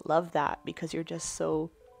 and they love that because you're just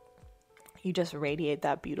you just radiate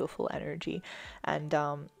that beautiful energy. And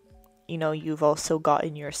you know, you've also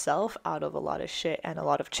gotten yourself out of a lot of shit and a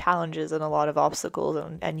lot of challenges and a lot of obstacles,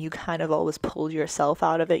 and you kind of always pulled yourself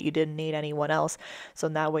out of it. You didn't need anyone else. So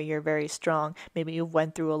that way you're very strong. Maybe you've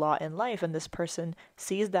went through a lot in life, and this person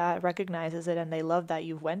sees that, recognizes it, and they love that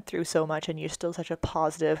you've went through so much, and you're still such a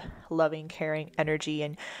positive, loving, caring energy,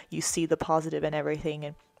 and you see the positive in everything,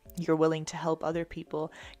 and you're willing to help other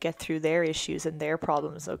people get through their issues and their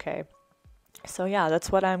problems, okay? So yeah,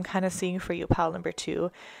 that's what I'm kind of seeing for you, pile number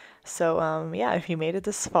 2. So yeah, if you made it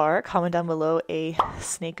this far, comment down below a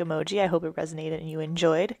snake emoji. I hope it resonated and you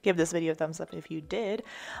enjoyed. Give this video a thumbs up if you did.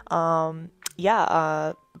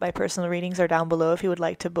 Yeah, my personal readings are down below if you would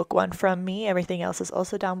like to book one from me. Everything else is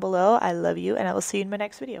also down below. I love you, and I will see you in my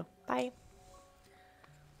next video. Bye.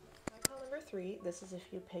 Number 3, this is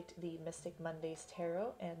if you picked the Mystic Mondays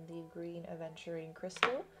Tarot and the green Aventurine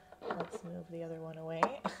crystal. Let's move the other one away.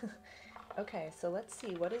 Okay, so let's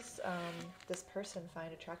see, what does this person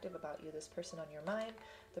find attractive about you? This person on your mind,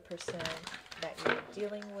 the person that you're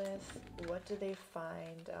dealing with, what do they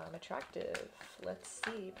find attractive? Let's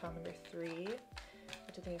see, pile number 3.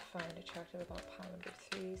 What do they find attractive about pile number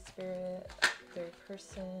 3? Spirit, their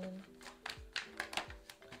person.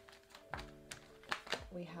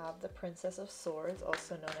 We have the Princess of Swords,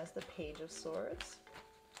 also known as the Page of Swords.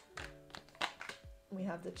 We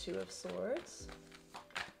have the Two of Swords.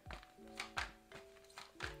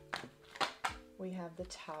 We have the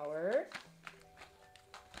Tower,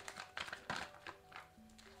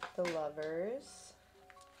 the Lovers,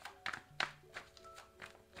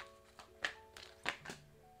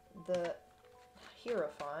 the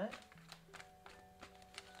Hierophant,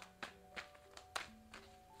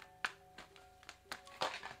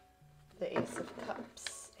 the Ace of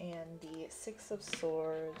Cups, and the Six of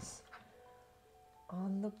Swords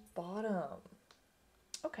on the bottom.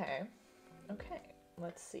 Okay,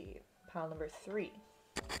 let's see. Pile number 3.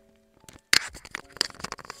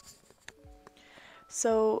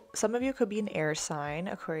 So some of you could be an air sign,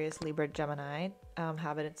 Aquarius, Libra, Gemini.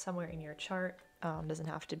 Have it somewhere in your chart. Doesn't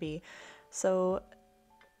have to be. So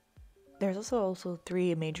there's also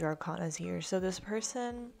 3 major arcanas here. So this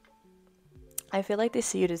person, I feel like they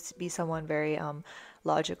see you to be someone very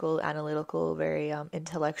logical, analytical, very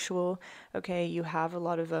intellectual. Okay, you have a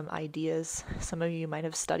lot of ideas. Some of you might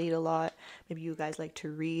have studied a lot. Maybe you guys like to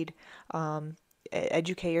read,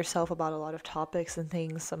 educate yourself about a lot of topics and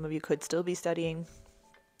things. Some of you could still be studying.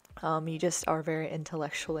 You just are very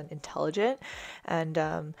intellectual and intelligent, and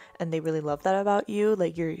they really love that about you.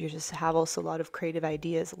 Like you just have also a lot of creative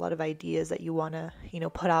ideas, a lot of ideas that you want to, you know,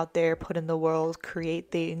 put out there, put in the world,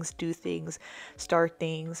 create things, do things, start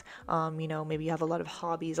things. You know, maybe you have a lot of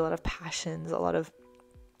hobbies, a lot of passions, a lot of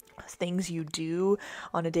things you do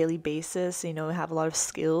on a daily basis, you know, have a lot of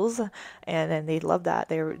skills, and they love that.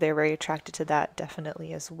 They're very attracted to that,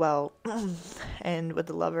 definitely, as well. And with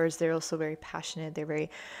the Lovers, they're also very passionate. They're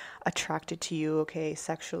very attracted to you, okay,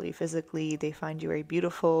 sexually, physically. They find you very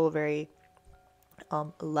beautiful, very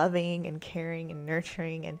loving and caring and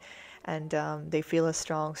nurturing, and they feel a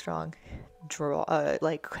strong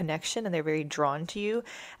like connection, and they're very drawn to you,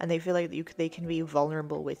 and they feel like they can be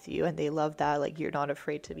vulnerable with you, and they love that. Like, you're not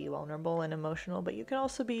afraid to be vulnerable and emotional, but you can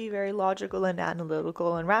also be very logical and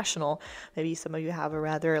analytical and rational. Maybe some of you have a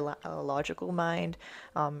rather logical mind,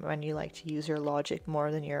 and you like to use your logic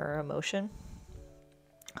more than your emotion.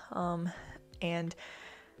 And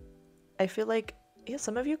I feel like, yeah,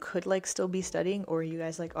 some of you could like still be studying, or you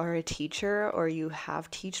guys like are a teacher, or you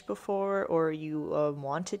have taught before, or you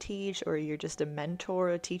want to teach, or you're just a mentor,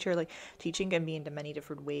 a teacher. Like, teaching can be into many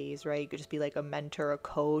different ways, right? You could just be like a mentor, a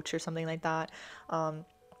coach, or something like that.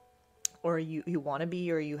 Or you want to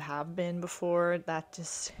be, or you have been before. That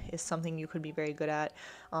just is something you could be very good at.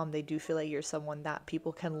 They do feel like you're someone that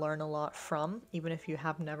people can learn a lot from, even if you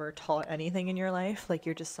have never taught anything in your life. Like,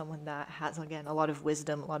 you're just someone that has, again, a lot of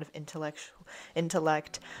wisdom, a lot of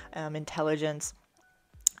intellect, intelligence,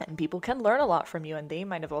 and people can learn a lot from you, and they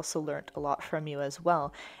might have also learned a lot from you as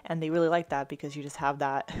well. And they really like that, because you just have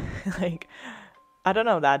that, like, I don't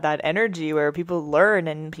know, that energy where people learn,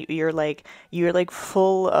 and you're like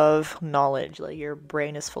full of knowledge. Like, your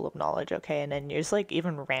brain is full of knowledge, okay? And then there's like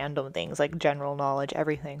even random things, like general knowledge,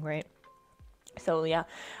 everything, right? So yeah,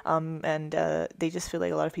 and they just feel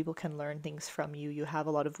like a lot of people can learn things from you. You have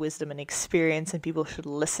a lot of wisdom and experience, and people should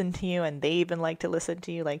listen to you, and they even like to listen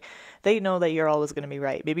to you. Like, they know that you're always going to be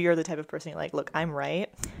right. Maybe you're the type of person you're like, look, I'm right.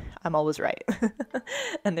 I'm always right.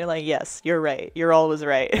 And they're like, yes, you're right. You're always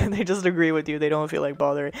right. They just agree with you. They don't feel like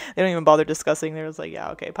bothering. They don't even bother discussing. They're just like,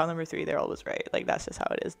 yeah, okay, pile number 3, they're always right. Like, that's just how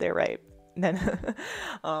it is. They're right. And then,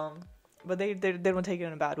 but they don't take it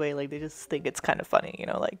in a bad way. Like, they just think it's kind of funny, you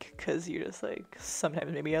know, like, because you're just like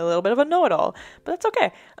sometimes maybe a little bit of a know-it-all, but that's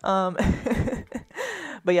okay.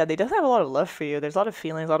 But yeah, they definitely have a lot of love for you. There's a lot of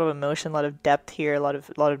feelings, a lot of emotion, a lot of depth here, a lot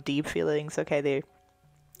of deep feelings. Okay, they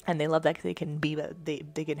love that they can be,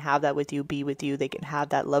 they can have that with you, be with you. They can have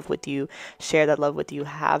that love with you, share that love with you,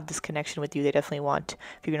 have this connection with you. They definitely want,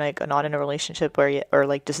 if you're like not in a relationship or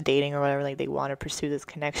like just dating or whatever, like they want to pursue this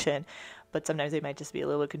connection. But sometimes they might just be a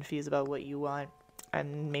little bit confused about what you want,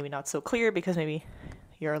 and maybe not so clear because maybe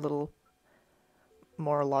you're a little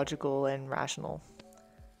more logical and rational.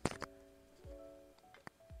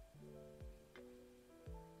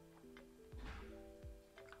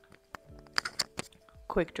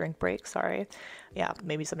 Quick drink break, sorry. Yeah,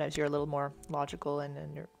 maybe sometimes you're a little more logical,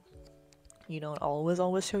 and you don't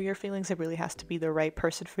always show your feelings. It really has to be the right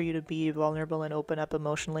person for you to be vulnerable and open up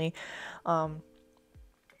emotionally.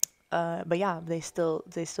 But yeah, they still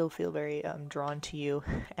feel very drawn to you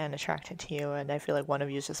and attracted to you, and I feel like one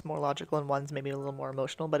of you is just more logical and one's maybe a little more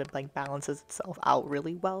emotional, but it like balances itself out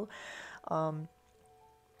really well. And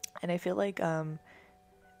I feel like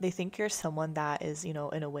they think you're someone that is, you know,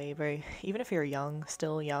 in a way very, even if you're young,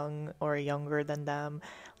 still young or younger than them,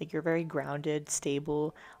 like you're very grounded,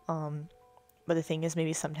 stable. But the thing is,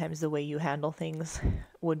 maybe sometimes the way you handle things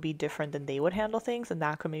would be different than they would handle things, and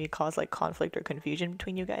that could maybe cause like conflict or confusion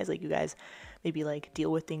between you guys. Like you guys maybe like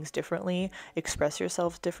deal with things differently, express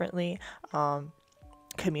yourselves differently,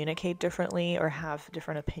 communicate differently, or have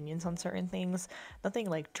different opinions on certain things. Nothing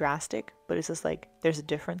like drastic, but it's just like there's a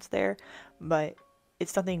difference there. But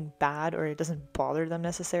it's nothing bad, or it doesn't bother them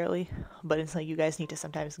necessarily, but it's like you guys need to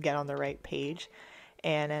sometimes get on the right page.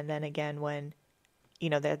 And then again, when you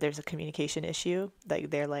know that there's a communication issue, like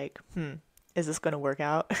they're like, is this going to work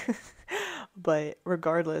out? But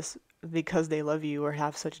regardless, because they love you or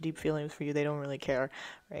have such deep feelings for you, they don't really care,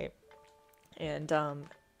 right? And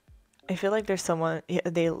I feel like there's someone,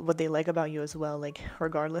 what they like about you as well, like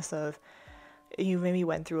regardless of you maybe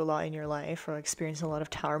went through a lot in your life or experienced a lot of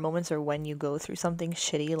tower moments, or when you go through something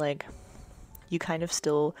shitty, like you kind of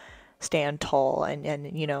still stand tall,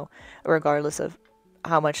 and you know, regardless of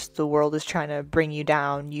how much the world is trying to bring you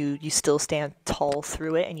down, you still stand tall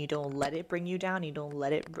through it, and you don't let it bring you down, you don't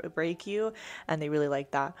let it break you. And they really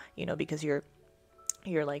like that, you know, because you're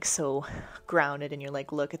like so grounded, and you're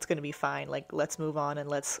like, look, it's gonna be fine, like let's move on, and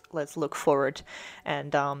let's look forward.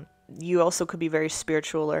 And you also could be very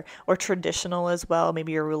spiritual or traditional as well.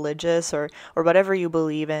 Maybe you're religious or whatever you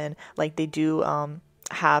believe in. Like they do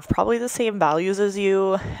have probably the same values as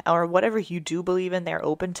you, or whatever you do believe in, they're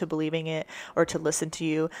open to believing it or to listen to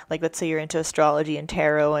you. Like let's say you're into astrology and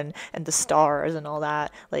tarot and the stars and all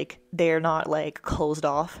that, like they're not like closed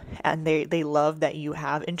off, and they love that you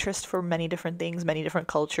have interest for many different things, many different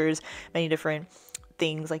cultures, many different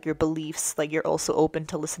things, like your beliefs. Like you're also open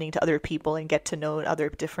to listening to other people and get to know other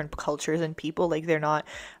different cultures and people. Like they're not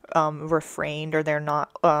refrained, or they're not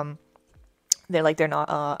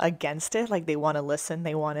against it. Like they want to listen,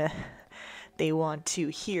 they want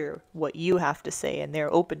to hear what you have to say, and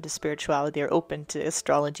they're open to spirituality, they're open to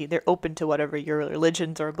astrology, they're open to whatever your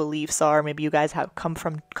religions or beliefs are. Maybe you guys have come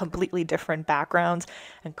from completely different backgrounds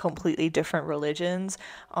and completely different religions,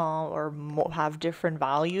 or have different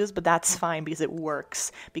values, but that's fine because it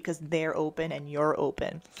works, because they're open and you're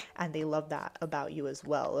open, and they love that about you as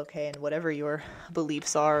well. Okay, and whatever your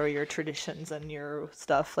beliefs are, or your traditions and your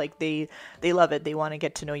stuff, like they love it. They want to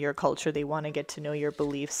get to know your culture, they want to get to know your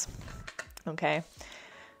beliefs. Okay,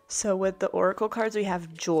 so with the oracle cards, we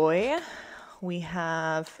have joy, we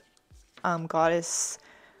have goddess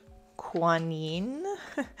Kuan Yin,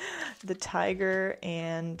 the tiger,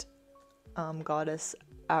 and goddess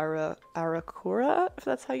Arakura, if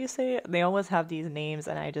that's how you say it. They always have these names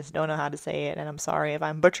and I just don't know how to say it, and I'm sorry if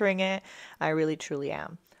I'm butchering it. I really truly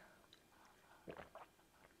am.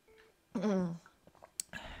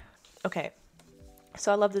 Okay,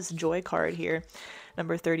 so I love this joy card here,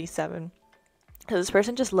 number 37. This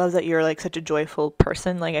person just loves that you're like such a joyful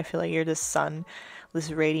person. Like I feel like you're this sun,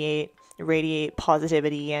 this radiate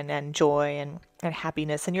positivity and joy and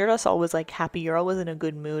happiness, and you're just always like happy. You're always in a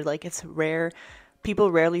good mood. Like it's rare,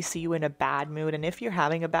 people rarely see you in a bad mood, and if you're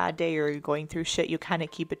having a bad day or you're going through shit, you kind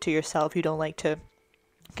of keep it to yourself. You don't like to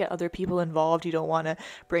get other people involved. You don't want to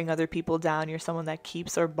bring other people down. You're someone that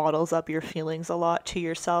keeps or bottles up your feelings a lot to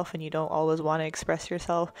yourself, and you don't always want to express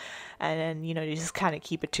yourself, and then you know, you just kind of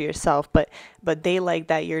keep it to yourself. But they like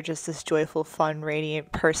that you're just this joyful, fun,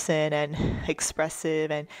 radiant person, and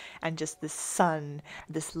expressive, and just this sun,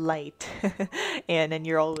 this light. And then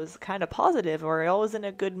you're always kind of positive, or you're always in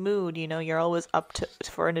a good mood. You know, you're always up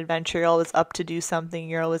for an adventure, you're always up to do something,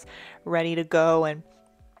 you're always ready to go. And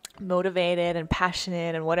motivated and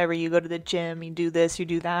passionate and whatever. You go to the gym, you do this, you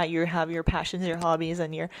do that, you have your passions, your hobbies,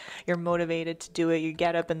 and you're motivated to do it. You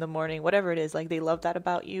get up in the morning, whatever it is. Like, they love that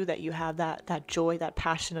about you, that you have that joy, that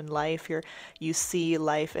passion in life. You see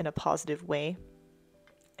life in a positive way,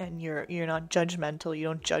 and you're not judgmental. You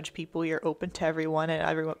don't judge people. You're open to everyone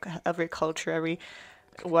and every culture, every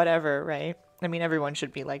whatever, right? I mean, everyone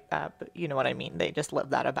should be like that, but you know what I mean. They just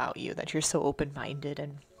love that about you, that you're so open-minded,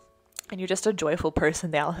 and you're just a joyful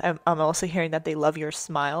person. I'm also hearing that they love your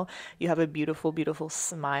smile. You have a beautiful, beautiful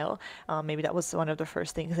smile. Maybe that was one of the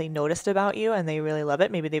first things they noticed about you, and they really love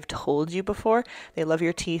it. Maybe they've told you before. They love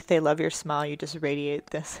your teeth. They love your smile. You just radiate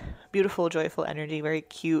this beautiful, joyful energy. Very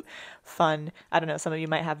cute, fun. I don't know. Some of you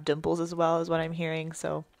might have dimples as well, is what I'm hearing.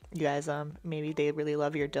 So you guys, maybe they really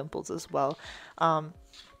love your dimples as well.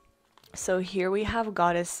 So here we have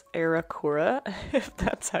goddess Arakura, if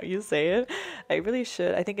that's how you say it. I really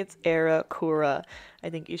should. I think it's Arakura.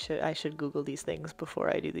 I should Google these things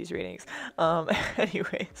before I do these readings.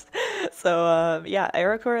 Anyways, so yeah,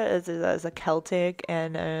 Arakura is a Celtic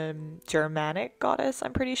and Germanic goddess,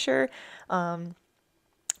 I'm pretty sure. And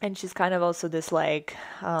she's kind of also this like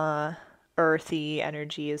earthy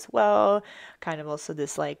energy as well. Kind of also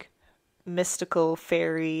this like mystical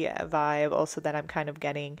fairy vibe also that I'm kind of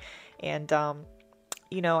getting. And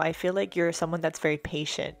you know, I feel like you're someone that's very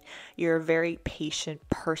patient. You're a very patient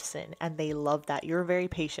person, and they love that. You're very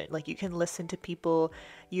patient. Like, you can listen to people.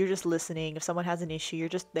 You're just listening. If someone has an issue, you're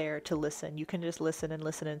just there to listen. You can just listen and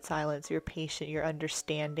listen in silence. You're patient. You're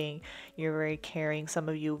understanding. You're very caring. Some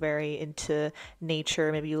of you very into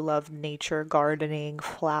nature. Maybe you love nature, gardening,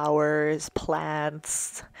 flowers,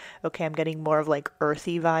 plants. Okay, I'm getting more of like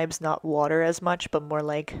earthy vibes, not water as much, but more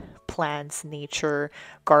like plants, nature,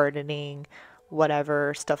 gardening,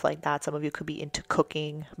 whatever, stuff like that. Some of you could be into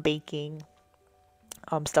cooking, baking,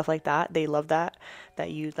 stuff like that. They love that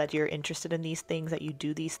you're interested in these things, that you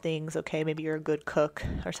do these things. Okay, maybe you're a good cook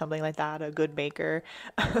or something like that, a good baker.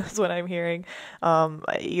 That's what I'm hearing.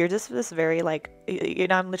 You're just this very like, you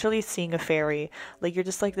know, I'm literally seeing a fairy. Like, you're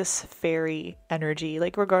just like this fairy energy,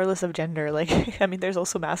 like regardless of gender. Like, I mean, there's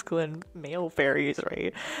also masculine male fairies,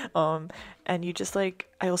 right? And you just like,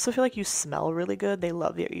 I also feel like you smell really good. They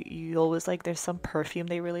love you. You always like, there's some perfume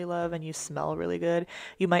they really love, and you smell really good.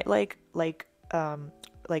 You might like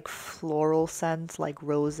floral scents, like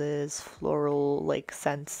roses, floral like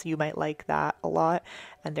scents. You might like that a lot,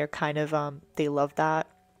 and they're kind of they love that,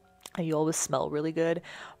 and you always smell really good.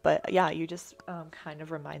 But yeah, you just kind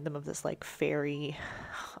of remind them of this like fairy,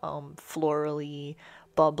 florally,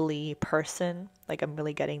 bubbly person. Like, I'm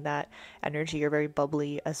really getting that energy. You're very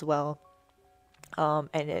bubbly as well.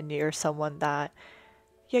 And you're someone that,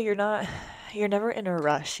 yeah, you're never in a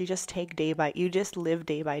rush. You just live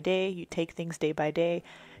day by day. You take things day by day.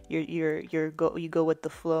 You go with the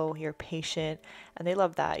flow. You're patient, and they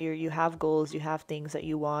love that. You have goals. You have things that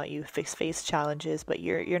you want. You face challenges, but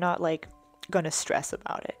you're not like gonna stress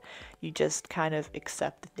about it. You just kind of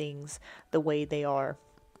accept things the way they are.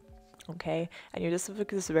 Okay, and you're just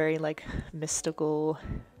like this very like mystical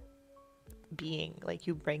being. Like,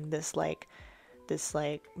 you bring this like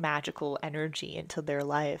magical energy into their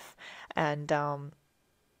life, and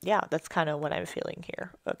yeah, that's kind of what I'm feeling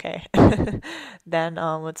here. Okay. Then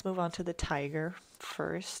let's move on to the tiger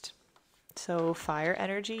first. So fire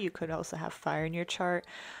energy, you could also have fire in your chart.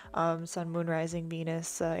 Sun, moon, rising,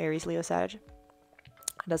 Venus, Aries, Leo, Sag. It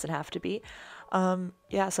doesn't have to be.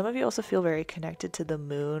 Yeah, some of you also feel very connected to the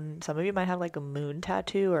moon. Some of you might have like a moon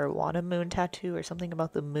tattoo, or want a moon tattoo, or something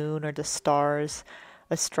about the moon or the stars.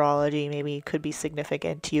 Astrology maybe could be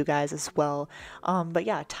significant to you guys as well. But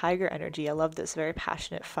yeah, tiger energy. I love this. Very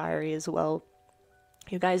passionate, fiery as well.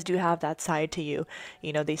 You guys do have that side to you.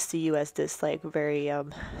 You know, they see you as this like very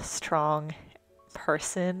strong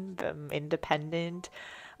person, independent.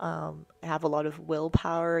 Have a lot of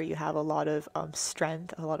willpower. You have a lot of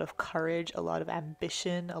strength, a lot of courage, a lot of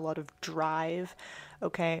ambition, a lot of drive.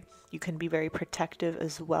 Okay, you can be very protective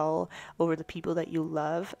as well over the people that you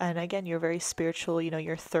love. And again, you're very spiritual. You know,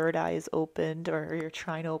 your third eye is opened, or you're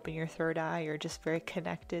trying to open your third eye. You're just very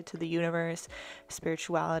connected to the universe,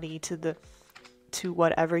 spirituality, to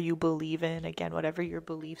whatever you believe in. Again, whatever your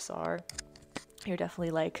beliefs are, you're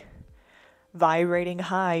definitely like vibrating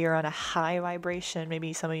high. You're on a high vibration.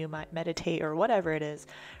 Maybe some of you might meditate or whatever it is,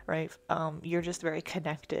 right? You're just very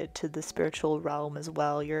connected to the spiritual realm as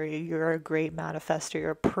well. You're a great manifester.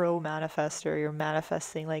 You're a pro manifester. You're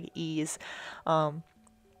manifesting like ease. And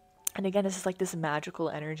again, it's just like this magical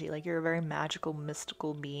energy. Like, you're a very magical,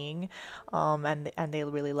 mystical being. And they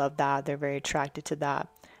really love that. They're very attracted to that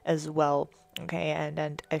as well. Okay,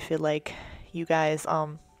 and I feel like you guys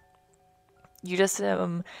you just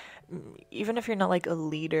even if you're not like a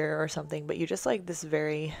leader or something, but you're just like this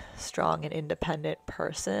very strong and independent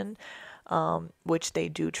person, which they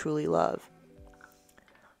do truly love.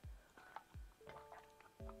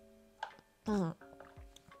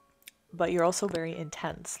 But you're also very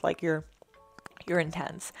intense. Like you're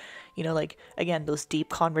intense. You know, like again, those deep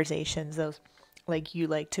conversations, those like you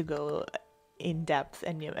like to go in depth,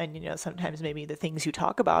 and you know sometimes maybe the things you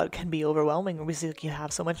talk about can be overwhelming because like, you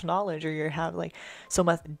have so much knowledge, or you have like so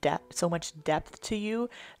much depth to you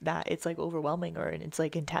that it's like overwhelming, or it's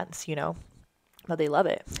like intense, you know. But they love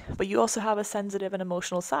it. But you also have a sensitive and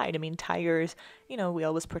emotional side. I mean, tigers, you know, we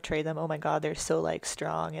always portray them, oh my God, they're so like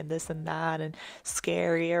strong and this and that and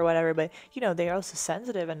scary or whatever. But, you know, they're also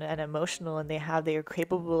sensitive and emotional, and they are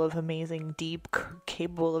capable of amazing,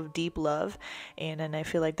 capable of deep love. And I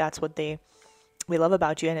feel like that's what we love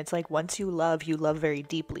about you. And it's like once you love very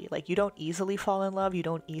deeply. Like you don't easily fall in love, you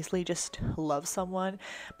don't easily just love someone,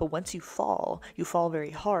 but once you fall very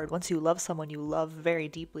hard. Once you love someone, you love very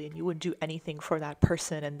deeply, and you would do anything for that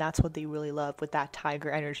person. And that's what they really love with that tiger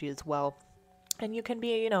energy as well. And you can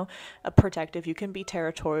be, you know, a protective, you can be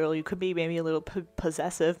territorial, you could be maybe a little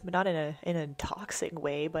possessive, but not in a toxic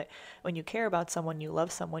way. But when you care about someone, you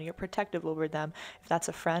love someone, you're protective over them. If that's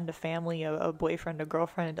a friend, a family, a boyfriend, a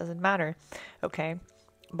girlfriend, it doesn't matter. Okay.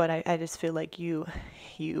 But I just feel like you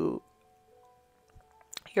you're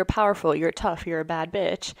powerful, you're tough, you're a bad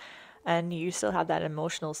bitch, and you still have that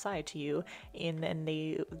emotional side to you. And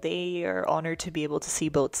they are honored to be able to see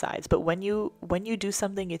both sides. But when you do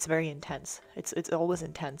something, it's very intense. It's always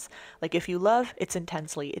intense. Like if you love, it's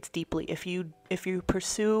intensely, it's deeply. If you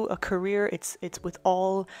pursue a career, it's with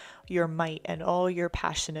all your might and all your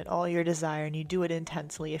passion and all your desire, and you do it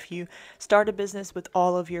intensely. If you start a business with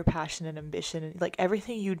all of your passion and ambition, and like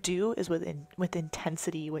everything you do is with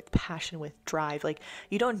intensity, with passion, with drive. Like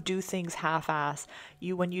you don't do things half-ass.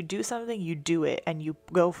 When you do something, you do it, and you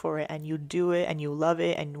go for it, and you do it, and you love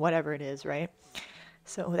it, and whatever it is, right?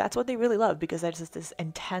 So that's what they really love, because there's just this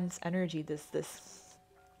intense energy, this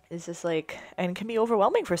is just like, and it can be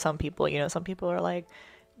overwhelming for some people. You know, some people are like,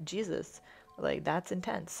 Jesus, like that's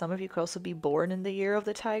intense. Some of you could also be born in the year of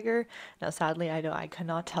the tiger. Now, sadly, I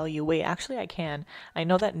cannot tell you. Wait, actually, I can. I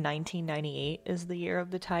know that 1998 is the year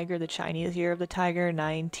of the tiger, the Chinese year of the tiger.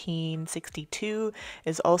 1962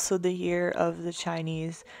 is also the year of the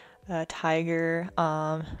Chinese tiger.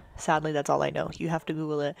 Sadly, that's all I know. You have to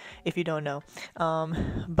Google it if you don't know.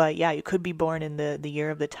 But yeah, you could be born in the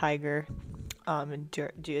year of the tiger. In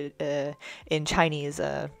Chinese,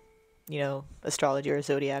 you know, astrology or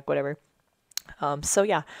zodiac, whatever. So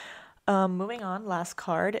yeah, moving on. Last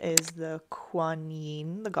card is the Kuan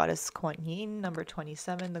Yin, the goddess Kuan Yin, number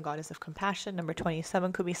 27, the goddess of compassion. Number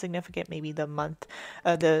 27 could be significant, maybe the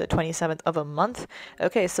 27th of a month.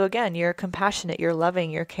 Okay, so again, you're compassionate, you're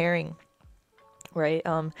loving, you're caring. Right.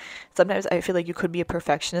 Sometimes I feel like you could be a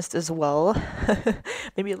perfectionist as well.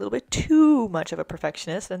 Maybe a little bit too much of a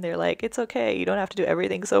perfectionist, and they're like, it's okay, you don't have to do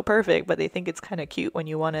everything so perfect, but they think it's kind of cute when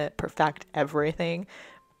you want to perfect everything.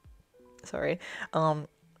 Sorry.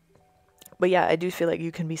 But yeah, I do feel like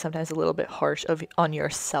you can be sometimes a little bit harsh on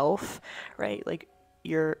yourself, right? Like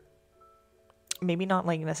you're maybe not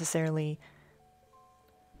like necessarily.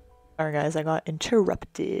 Sorry guys, I got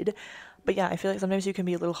interrupted. But yeah, I feel like sometimes you can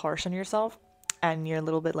be a little harsh on yourself, and you're a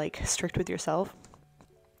little bit like strict with yourself.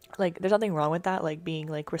 Like there's nothing wrong with that, like being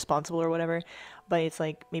like responsible or whatever, but it's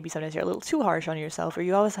like maybe sometimes you're a little too harsh on yourself, or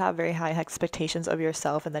you always have very high expectations of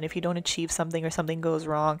yourself, and then if you don't achieve something or something goes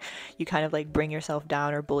wrong, you kind of like bring yourself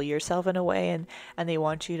down or bully yourself in a way. And they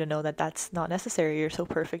want you to know that that's not necessary. You're so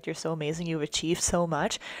perfect, you're so amazing, you've achieved so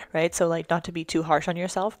much, right? So like not to be too harsh on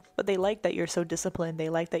yourself, but they like that you're so disciplined, they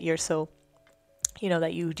like that you're so, you know,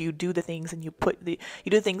 that you do the things, and you do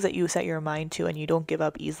the things that you set your mind to, and you don't give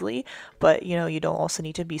up easily. But you know, you don't also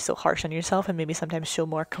need to be so harsh on yourself, and maybe sometimes show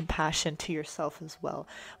more compassion to yourself as well.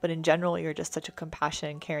 But in general, you're just such a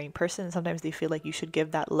compassionate and caring person, and sometimes they feel like you should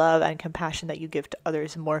give that love and compassion that you give to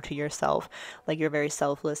others more to yourself. Like you're very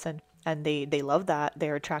selfless, and they love that,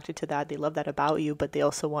 they're attracted to that, they love that about you, but they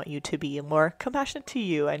also want you to be more compassionate to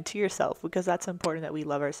you and to yourself, because that's important, that we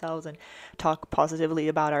love ourselves and talk positively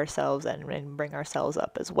about ourselves, and bring ourselves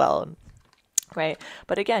up as well, right?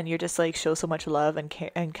 But again, you're just like show so much love and care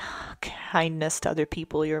and kindness to other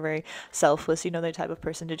people. You're very selfless, you know, the type of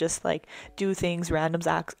person to just like do things, random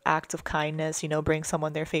acts of kindness, you know, bring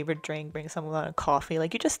someone their favorite drink, bring someone a coffee.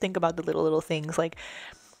 Like you just think about the little things, like,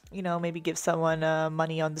 you know, maybe give someone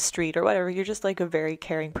money on the street or whatever. You're just like a very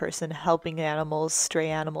caring person, helping animals, stray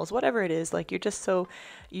animals, whatever it is. Like you're just so,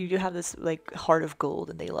 you have this like heart of gold,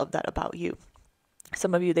 and they love that about you.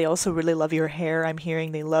 Some of you, they also really love your hair. I'm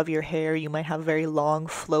hearing they love your hair. You might have very long,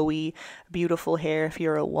 flowy, beautiful hair if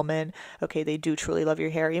you're a woman. Okay, they do truly love your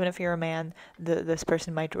hair. Even if you're a man, this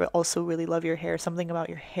person might also really love your hair. Something about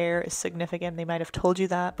your hair is significant. They might have told you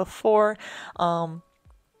that before.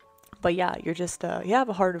 But yeah, you're just, you have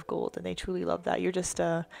a heart of gold, and they truly love that. You're just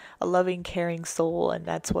a loving, caring soul, and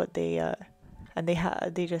that's what they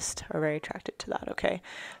just are very attracted to that. Okay,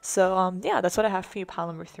 so yeah, that's what I have for you, pile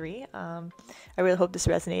number 3. I really hope this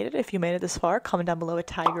resonated. If you made it this far, comment down below a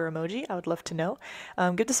tiger emoji. I would love to know.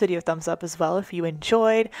 Give this video a thumbs up as well if you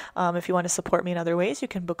enjoyed. If you want to support me in other ways, you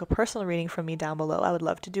can book a personal reading from me down below. I would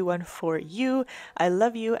love to do one for you. I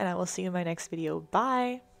love you, and I will see you in my next video.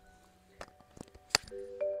 Bye.